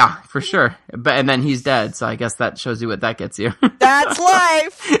 Oh yeah, for sure. And then he's dead. So I guess that shows you what that gets you. That's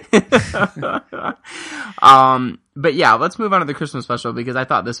life. But yeah, let's move on to the Christmas special, because I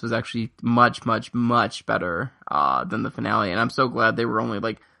thought this was actually much, much, much better, than the finale. And I'm so glad they were only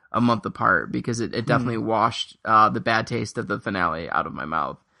like a month apart, because it definitely washed, the bad taste of the finale out of my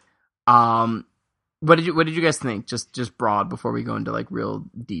mouth. What did you guys think? Just broad before we go into like real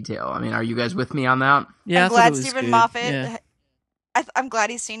detail. I mean, are you guys with me on that? Yeah, I'm glad Stephen Moffat. Yeah. I'm glad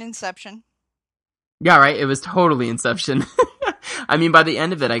he's seen Inception. Yeah, right. It was totally Inception. I mean, by the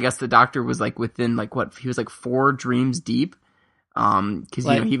end of it, I guess the Doctor was like within like what he was like 4 dreams deep. Because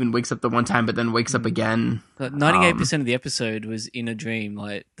like, he even wakes up the one time, but then wakes up again. 98% of the episode was in a dream.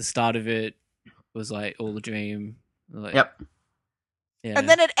 Like the start of it was like all a dream. Like, yep. Yeah. And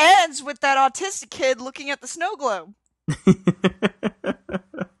then it ends with that autistic kid looking at the snow globe.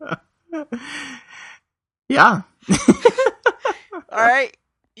 Yeah. All right,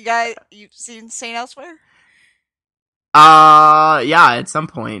 you've seen Saint Elsewhere? Yeah, at some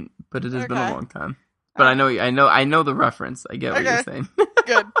point, but it has been a long time. But I know the reference. I get what you're saying.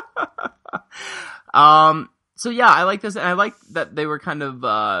 Good. So yeah, I like this, and I like that they were kind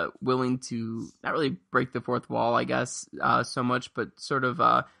of willing to not really break the fourth wall, I guess, so much, but sort of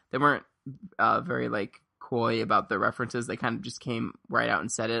they weren't very like coy about the references. They kind of just came right out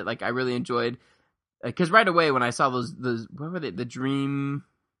and said it. Like I really enjoyed, because right away when I saw those what were they, the dream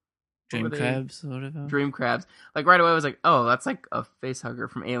crabs or whatever, dream crabs, like right away I was like, oh, that's like a face hugger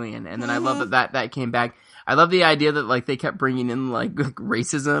from Alien. And then I love that came back. I love the idea that like they kept bringing in like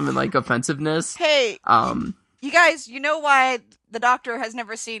racism and like offensiveness. Hey, you guys, you know why the Doctor has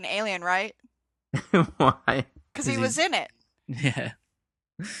never seen Alien, right? Why? Because he was in it. Yeah.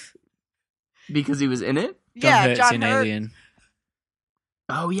 Because he was in it? John Hurt. Alien.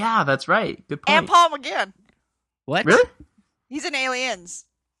 Oh yeah, that's right. Good point. And Paul McGann. What? Really? He's in Aliens.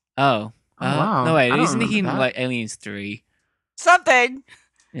 Oh. Wow. No, wait, isn't he in like Aliens 3? Something.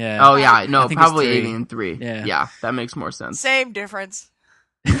 Yeah. Oh yeah, no, probably Alien 3. Yeah. Yeah, that makes more sense. Same difference.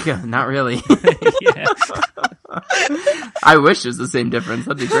 Yeah, not really. Yeah. I wish it was the same difference.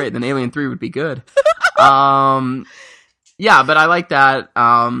 That'd be great. Then Alien 3 would be good. Yeah, but I like that.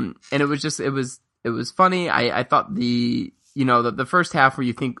 And it was funny. I thought the first half where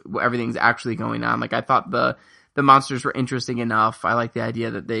you think everything's actually going on, like I thought the monsters were interesting enough. I like the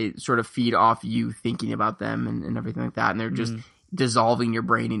idea that they sort of feed off you thinking about them and everything like that, and they're just dissolving your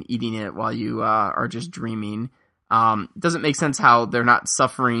brain and eating it while you are just dreaming. Doesn't make sense how they're not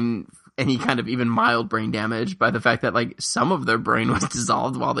suffering any kind of even mild brain damage by the fact that like some of their brain was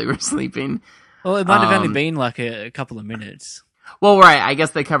dissolved while they were sleeping. Well, it might have only been like a couple of minutes. Well, right. I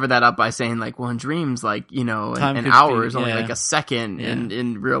guess they covered that up by saying like, well, in dreams, like, an hour is only like a second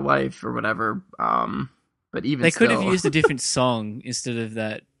in real life or whatever. But even they could have used a different song instead of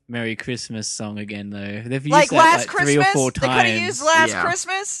that Merry Christmas song again, though. They've used like that Last like Christmas? 3 or 4 times. They could have used Last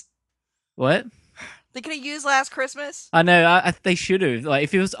Christmas. What? They could have used Last Christmas. I know. They should have. Like,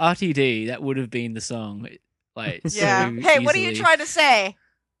 if it was RTD, that would have been the song. Like, yeah. So hey, easily. What are you trying to say?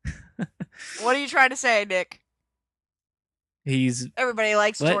 What are you trying to say, Nick? Everybody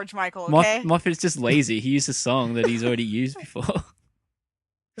likes George Michael. Okay. Moffat's just lazy. He used a song that he's already used before.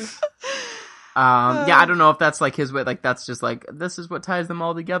 Yeah, I don't know if that's like his way. Like that's just like this is what ties them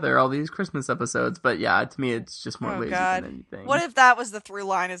all together. All these Christmas episodes. But yeah, to me, it's just more lazy than anything. What if that was the through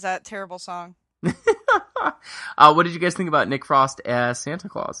line? Is that terrible song? What did you guys think about Nick Frost as Santa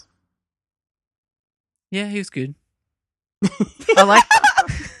Claus? Yeah, he was good.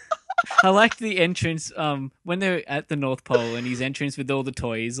 I liked the entrance when they're at the North Pole and his entrance with all the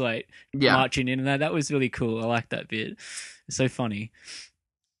toys like marching in and that was really cool. I liked that bit. It's so funny.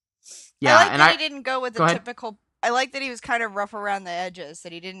 Yeah, I like that he didn't go with the typical. I like that he was kind of rough around the edges.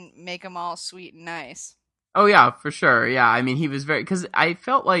 That he didn't make them all sweet and nice. Oh yeah, for sure. Yeah, I mean he was because I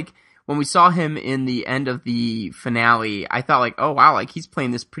felt like when we saw him in the end of the finale, I thought like, oh wow, like he's playing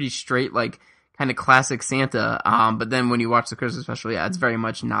this pretty straight like kind of classic Santa. But then when you watch the Christmas special, yeah, it's very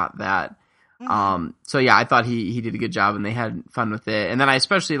much not that. So yeah, I thought he did a good job and they had fun with it. And then I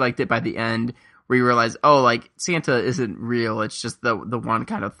especially liked it by the end where you realize, oh, like Santa isn't real. It's just the one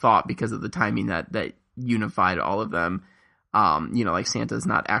kind of thought because of the timing that unified all of them. Like Santa's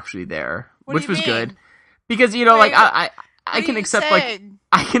not actually there, which was good because like I can accept saying?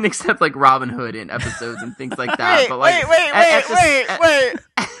 I can accept like Robin Hood in episodes and things like that. But like wait.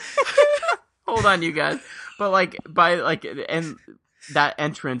 Hold on, you guys. But like by like and that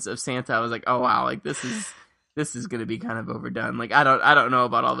entrance of Santa, I was like, oh wow, like this is gonna be kind of overdone. Like I don't know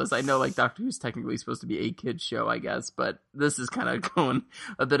about all this. I know like Doctor Who's technically supposed to be a kid's show, I guess, but this is kind of going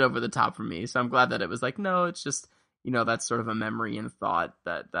a bit over the top for me. So I'm glad that it was like, no, it's just that's sort of a memory and thought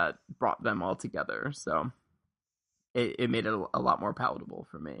that brought them all together. So it made it a lot more palatable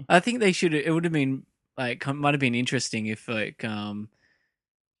for me. I think they should. It would have been like might have been interesting if like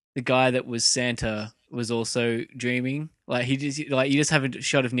the guy that was Santa was also dreaming. Like you just have a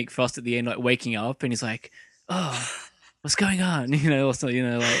shot of Nick Frost at the end, like waking up, and he's like, "Oh, what's going on? Also,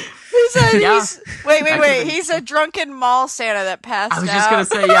 like he's a drunken mall Santa that passed out. I was just gonna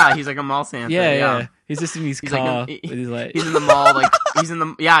say, yeah, he's like a mall Santa. Yeah. He's just in his car. He's in the mall, like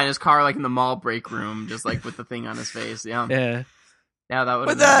in his car, like in the mall break room, just like with the thing on his face. Yeah. Yeah. Yeah, that would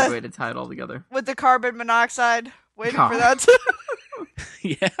have been a good way to tie it all together. With the carbon monoxide, waiting for that to...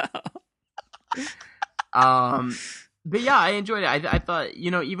 Yeah. But yeah, I enjoyed it. I thought,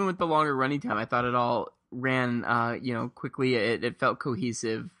 even with the longer running time, I thought it all ran, quickly. It felt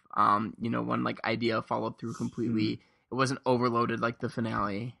cohesive. One like idea followed through completely. It wasn't overloaded like the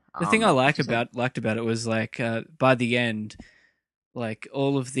finale. The thing I liked about it was like by the end, like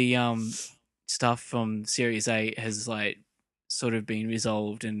all of the stuff from Series 8 has like sort of been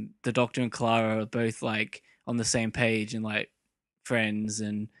resolved, and the Doctor and Clara are both like on the same page and like friends,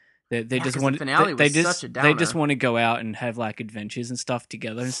 and they just want they just want to go out and have like adventures and stuff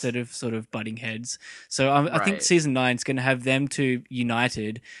together instead of sort of butting heads. So I think season 9 is going to have them two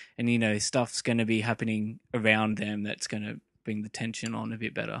united, and stuff's going to be happening around them that's going to bring the tension on a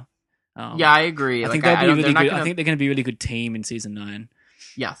bit better. Yeah, I agree. I think they'll be really good. I think they're going to be a really good team in season 9.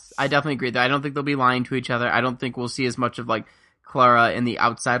 Yes, I definitely agree. I don't think they'll be lying to each other. I don't think we'll see as much of like Clara in the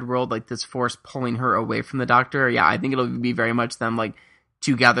outside world, like this force pulling her away from the Doctor. Yeah, I think it'll be very much them like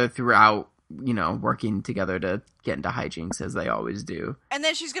together throughout, working together to get into hijinks as they always do. And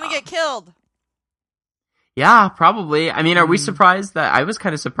then she's gonna get killed. Yeah, probably. I mean, are we surprised that? I was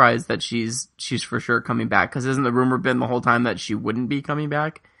kind of surprised that she's for sure coming back, because isn't the rumor been the whole time that she wouldn't be coming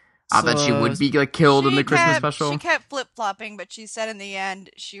back? That she would be like killed in the Christmas special. She kept flip-flopping, but she said in the end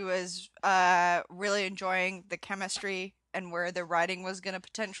she was really enjoying the chemistry and where the writing was going to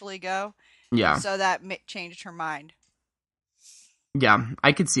potentially go. Yeah. So that changed her mind. Yeah,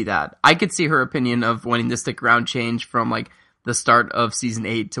 I could see that. I could see her opinion of wanting to stick around change from like the start of season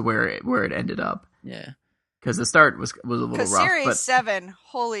 8 to where it ended up. Yeah. Because the start was a little rough. Because Series 7,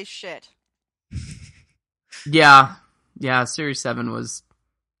 holy shit. Yeah, Series 7 was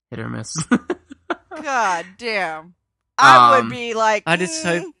hit or miss. God damn. I would be like, I just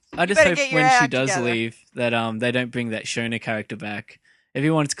hope when she does leave that they don't bring that Shona character back.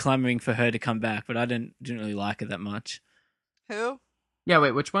 Everyone's clamoring for her to come back, but I didn't really like her that much. Who? Yeah,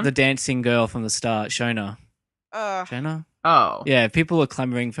 wait, which one? The dancing girl from the start, Shona. Shona? Oh. Yeah, people are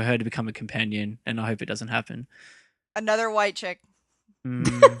clamoring for her to become a companion, and I hope it doesn't happen. Another white chick.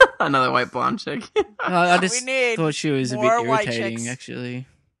 Another white blonde chick. I just thought she was a bit irritating, actually.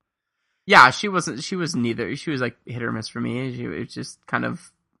 Yeah, she was neither. She was like hit or miss for me. It was just kind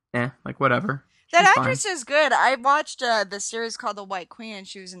of, like whatever. That actress is good. I watched the series called The White Queen, and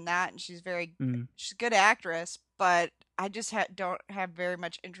she was in that, and she's she's a good actress, but I just don't have very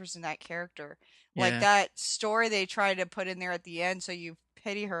much interest in that character. Yeah. Like that story they tried to put in there at the end, so you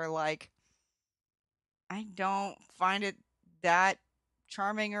pity her. Like, I don't find it that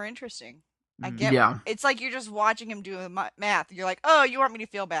charming or interesting. I get it's like you're just watching him do math. You're like, oh, you want me to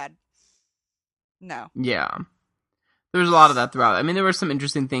feel bad? No. Yeah. There's a lot of that throughout. I mean, there were some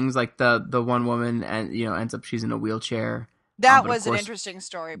interesting things, like the one woman and ends up she's in a wheelchair. That was an interesting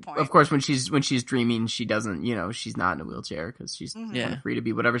story point. Of course, when she's dreaming, she doesn't, she's not in a wheelchair because she's free to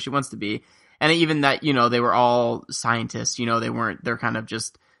be whatever she wants to be. And even that, they were all scientists. They're kind of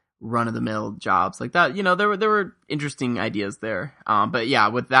just run of the mill jobs like that. There were interesting ideas there. But yeah,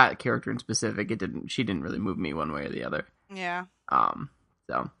 with that character in specific, she didn't really move me one way or the other. Yeah.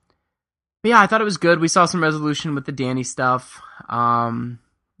 So. But yeah, I thought it was good. We saw some resolution with the Danny stuff.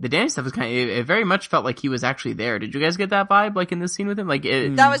 The Danny stuff was it very much felt like he was actually there. Did you guys get that vibe, like in this scene with him? Like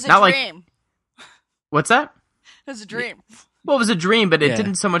that was a dream. What's that? It was a dream. Well, it was a dream, but it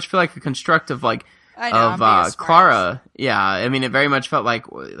didn't so much feel like a construct of Clara. Yeah, I mean, it very much felt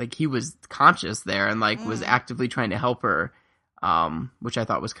like he was conscious there and was actively trying to help her, which I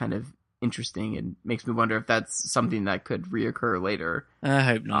thought was kind of interesting and makes me wonder if that's something that could reoccur later. I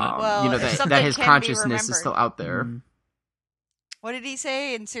hope not. That his consciousness is still out there. Mm-hmm. What did he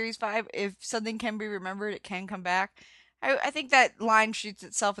say in Series 5? If something can be remembered, it can come back. I think that line shoots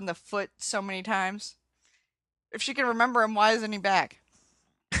itself in the foot so many times. If she can remember him, why isn't he back?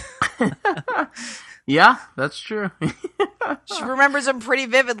 Yeah, that's true. She remembers him pretty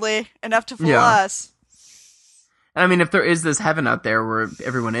vividly, enough to fool us. And I mean, if there is this heaven out there where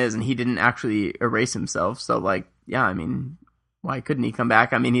everyone is, and he didn't actually erase himself, so I mean, why couldn't he come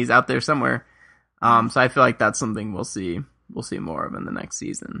back? I mean, he's out there somewhere. So I feel like that's something we'll see more of in the next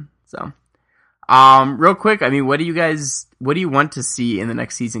season. So, real quick, I mean, what do you want to see in the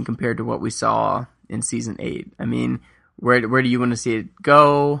next season compared to what we saw in season 8? I mean, where do you want to see it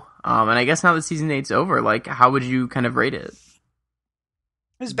go? And I guess now that season 8's over, how would you kind of rate it? It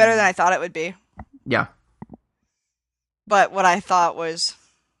was better than I thought it would be. Yeah. but what I thought was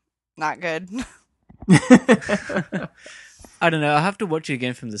not good. I don't know. I have to watch it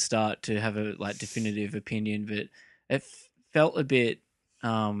again from the start to have a definitive opinion, but it felt a bit.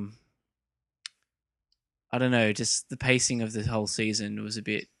 I don't know. Just the pacing of the whole season was a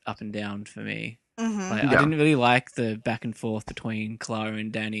bit up and down for me. Mm-hmm. I didn't really like the back and forth between Clara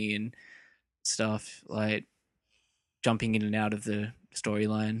and Danny and stuff, like jumping in and out of the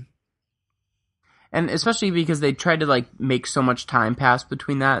storyline. And especially because they tried to make so much time pass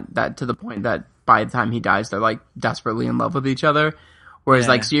between that to the point that by the time he dies, they're desperately in love with each other. Whereas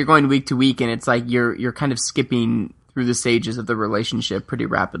so you're going week to week, and it's you're kind of skipping through the stages of the relationship pretty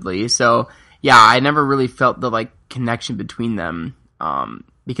rapidly. So yeah, I never really felt the connection between them,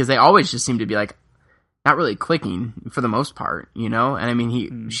 because they always just seem to be not really clicking for the most part, And I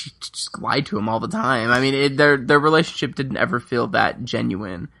mean, she just lied to him all the time. I mean, their relationship didn't ever feel that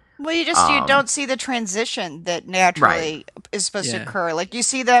genuine. Well, you don't see the transition that naturally is supposed to occur. You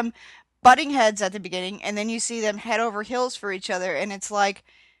see them butting heads at the beginning, and then you see them head over heels for each other, and it's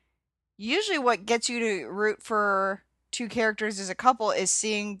usually what gets you to root for two characters as a couple is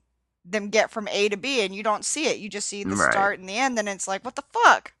seeing them get from A to B, and you don't see it. You just see the start and the end, and it's what the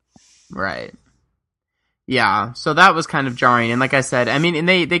fuck? Right. Yeah, so that was kind of jarring, and like I said, I mean, and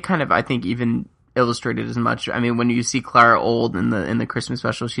they kind of, I think, even illustrated as much. I mean, when you see Clara Old in the Christmas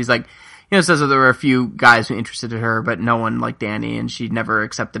special, she's says that there were a few guys who interested in her, but no one like Danny, and she never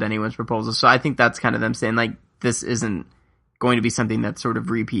accepted anyone's proposal. So I think that's kind of them saying this isn't going to be something that's sort of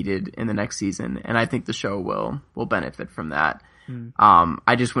repeated in the next season, and I think the show will benefit from that.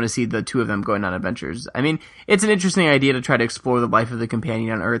 I just want to see the two of them going on adventures. I mean, it's an interesting idea to try to explore the life of the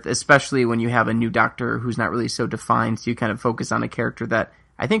companion on Earth, especially when you have a new Doctor who's not really so defined, so you kind of focus on a character that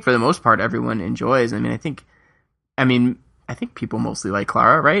I think for the most part everyone enjoys. I think people mostly like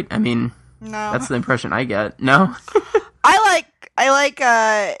Clara, right? I mean, no. That's the impression I get. No? I like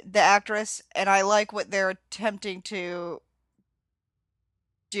the actress, and I like what they're attempting to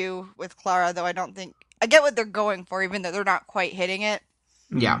do with Clara, though I don't think I get what they're going for, even though they're not quite hitting it.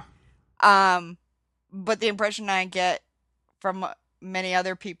 Yeah. But the impression I get from many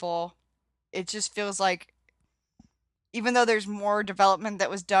other people, it just feels like, even though there's more development that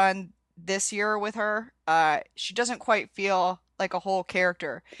was done this year with her, she doesn't quite feel like a whole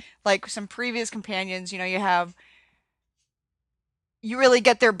character. Like some previous companions, you really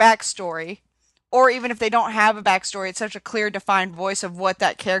get their backstory. Or even if they don't have a backstory, it's such a clear, defined voice of what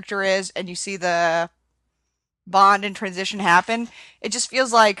that character is, and you see the bond and transition happen. It just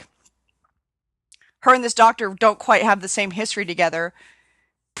feels like her and this Doctor don't quite have the same history together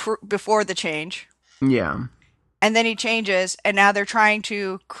before the change. Yeah. And then he changes, and now they're trying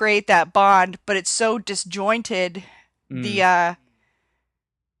to create that bond, but it's so disjointed, the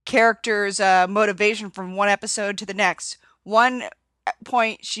character's motivation from one episode to the next. One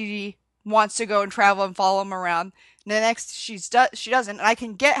point, she wants to go and travel and follow him around. The next, she doesn't. And I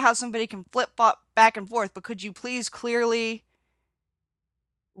can get how somebody can flip-flop back and forth, but could you please clearly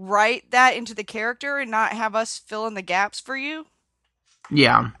write that into the character and not have us fill in the gaps for you?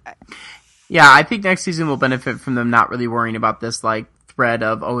 Yeah. Yeah, I think next season will benefit from them not really worrying about this, thread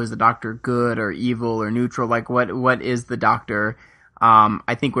of, is the Doctor good or evil or neutral? What is the Doctor?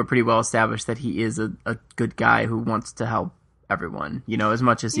 I think we're pretty well established that he is a good guy who wants to help everyone, as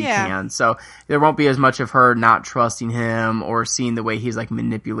much as he can. So there won't be as much of her not trusting him or seeing the way he's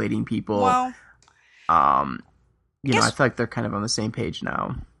manipulating people. Well, I feel like they're kind of on the same page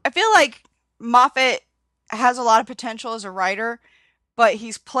now. I feel like Moffat has a lot of potential as a writer, but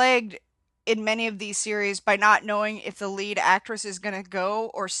he's plagued in many of these series by not knowing if the lead actress is going to go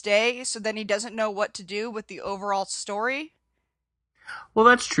or stay, so then he doesn't know what to do with the overall story. Well,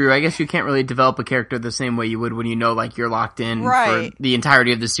 that's true. I guess you can't really develop a character the same way you would when you're locked in for the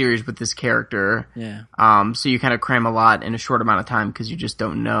entirety of the series with this character. Yeah. So you kind of cram a lot in a short amount of time because you just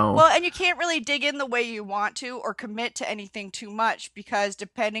don't know. Well, and you can't really dig in the way you want to or commit to anything too much because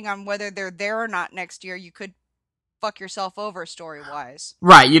depending on whether they're there or not next year, you could fuck yourself over story-wise.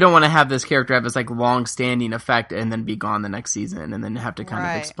 Right. You don't want to have this character have this long-standing effect and then be gone the next season and then have to kind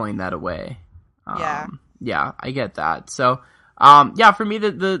of explain that away. Yeah, I get that. So... for me,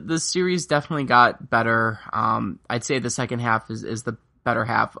 the series definitely got better. I'd say the second half is the better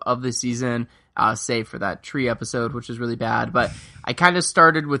half of the season, save for that tree episode, which was really bad. But I kind of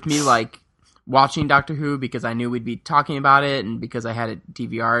started with me, watching Doctor Who because I knew we'd be talking about it and because I had it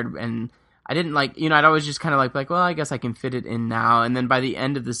DVR'd. And I didn't I'd always just kind of well, I guess I can fit it in now. And then by the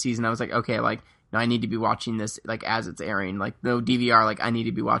end of the season, I was okay, no, I need to be watching this, as it's airing. No DVR, I need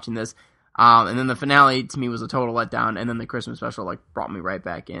to be watching this. And then the finale to me was a total letdown, and then the Christmas special brought me right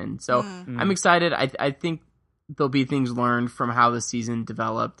back in. So I'm excited. I think there'll be things learned from how the season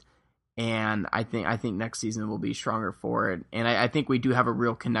developed, and I think next season will be stronger for it. And I think we do have a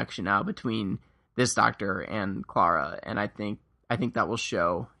real connection now between this Doctor and Clara, and I think that will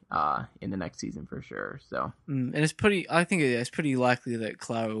show in the next season for sure. So, and I think it's pretty likely that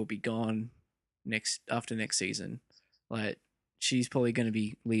Clara will be gone after next season. Like, she's probably going to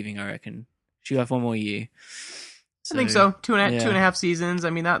be leaving, I reckon. She'll have one more year. So, I think so. Two and a half seasons. I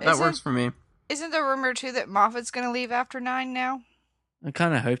mean, that works for me. Isn't the rumor too that Moffat's going to leave after 9 now? I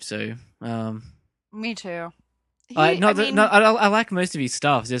kind of hope so. Me too. I like most of his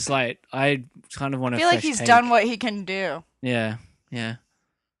stuff. Just like, I kind of want to feel like he's done what he can do. Yeah.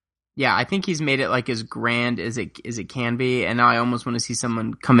 Yeah, I think he's made it like as grand as it can be, and now I almost want to see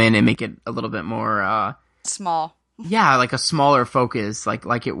someone come in and make it a little bit more small. Yeah, like a smaller focus,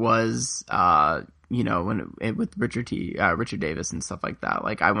 like it was, with Richard Davis and stuff like that.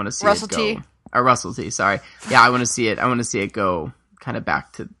 Like, I want to see Russell T. Sorry, yeah, I want to see it. I want to see it go kind of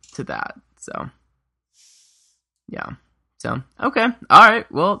back to that. So, yeah. So, okay, all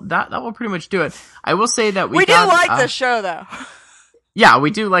right. Well, that will pretty much do it. I will say that we do like the show, though. Yeah,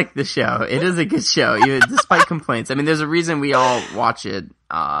 we do like the show. It is a good show, despite complaints. I mean, there's a reason we all watch it.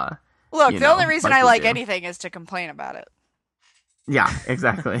 Look, the only reason I like anything is to complain about it. Yeah,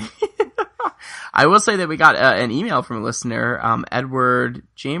 exactly. I will say that we got an email from a listener, Edward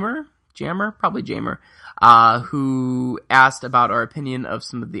Jammer, who asked about our opinion of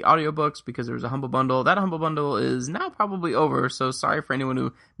some of the audiobooks because there was a Humble Bundle. That Humble Bundle is now probably over, so sorry for anyone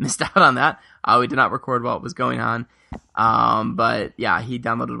who missed out on that. We did not record while it was going on. But yeah, he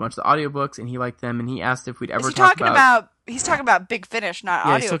downloaded a bunch of the audiobooks and he liked them, and he asked if we'd ever talk about... He's talking about Big Finish, not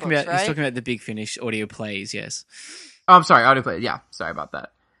audiobooks, right? He's talking about the Big Finish audio plays, yes. Oh, I'm sorry, audio plays. Yeah, sorry about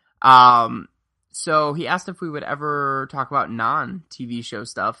that. So he asked if we would ever talk about non-TV show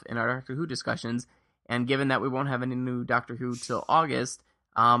stuff in our Doctor Who discussions, and given that we won't have any new Doctor Who till August,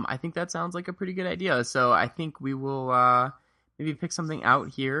 I think that sounds like a pretty good idea. So I think we will maybe pick something out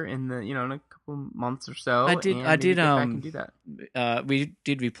here in the in a couple months or so. I did do that. We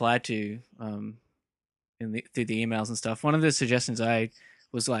did reply to through the emails and stuff. One of the suggestions I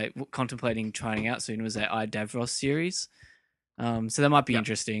was like contemplating trying out soon was that Davros series. So that might be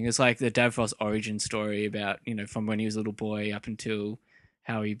interesting. It's like the Davros origin story about, from when he was a little boy up until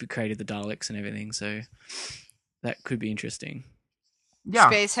how he created the Daleks and everything. So that could be interesting. Yeah.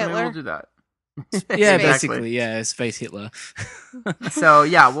 Space Hitler. We'll do that. Yeah, basically. Yeah, Space Hitler. So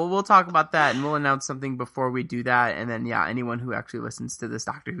yeah, we'll talk about that, and we'll announce something before we do that. And then anyone who actually listens to this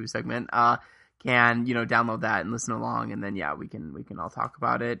Doctor Who segment, can download that and listen along, and then we can all talk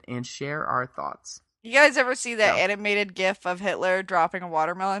about it and share our thoughts. You guys ever see that animated GIF of Hitler dropping a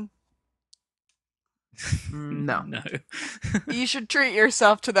watermelon? No. You should treat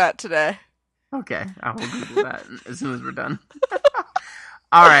yourself to that today. Okay, I will Google that as soon as we're done.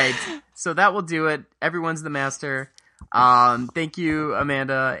 All right, so that will do it. Everyone's the master. Thank you,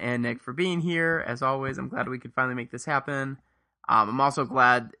 Amanda and Nick, for being here. As always, I'm glad we could finally make this happen. I'm also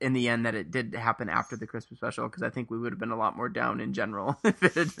glad in the end that it did happen after the Christmas special, because I think we would have been a lot more down in general if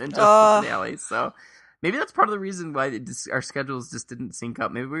it had been just the finale. So maybe that's part of the reason why our schedules just didn't sync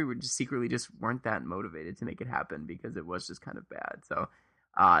up. Maybe we were just secretly weren't that motivated to make it happen because it was just kind of bad. So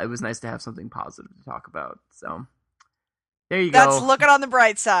it was nice to have something positive to talk about. So there you go. That's looking on the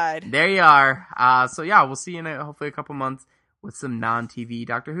bright side. There you are. So yeah, we'll see you in hopefully a couple months with some non-TV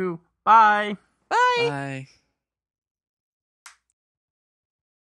Doctor Who. Bye. Bye. Bye.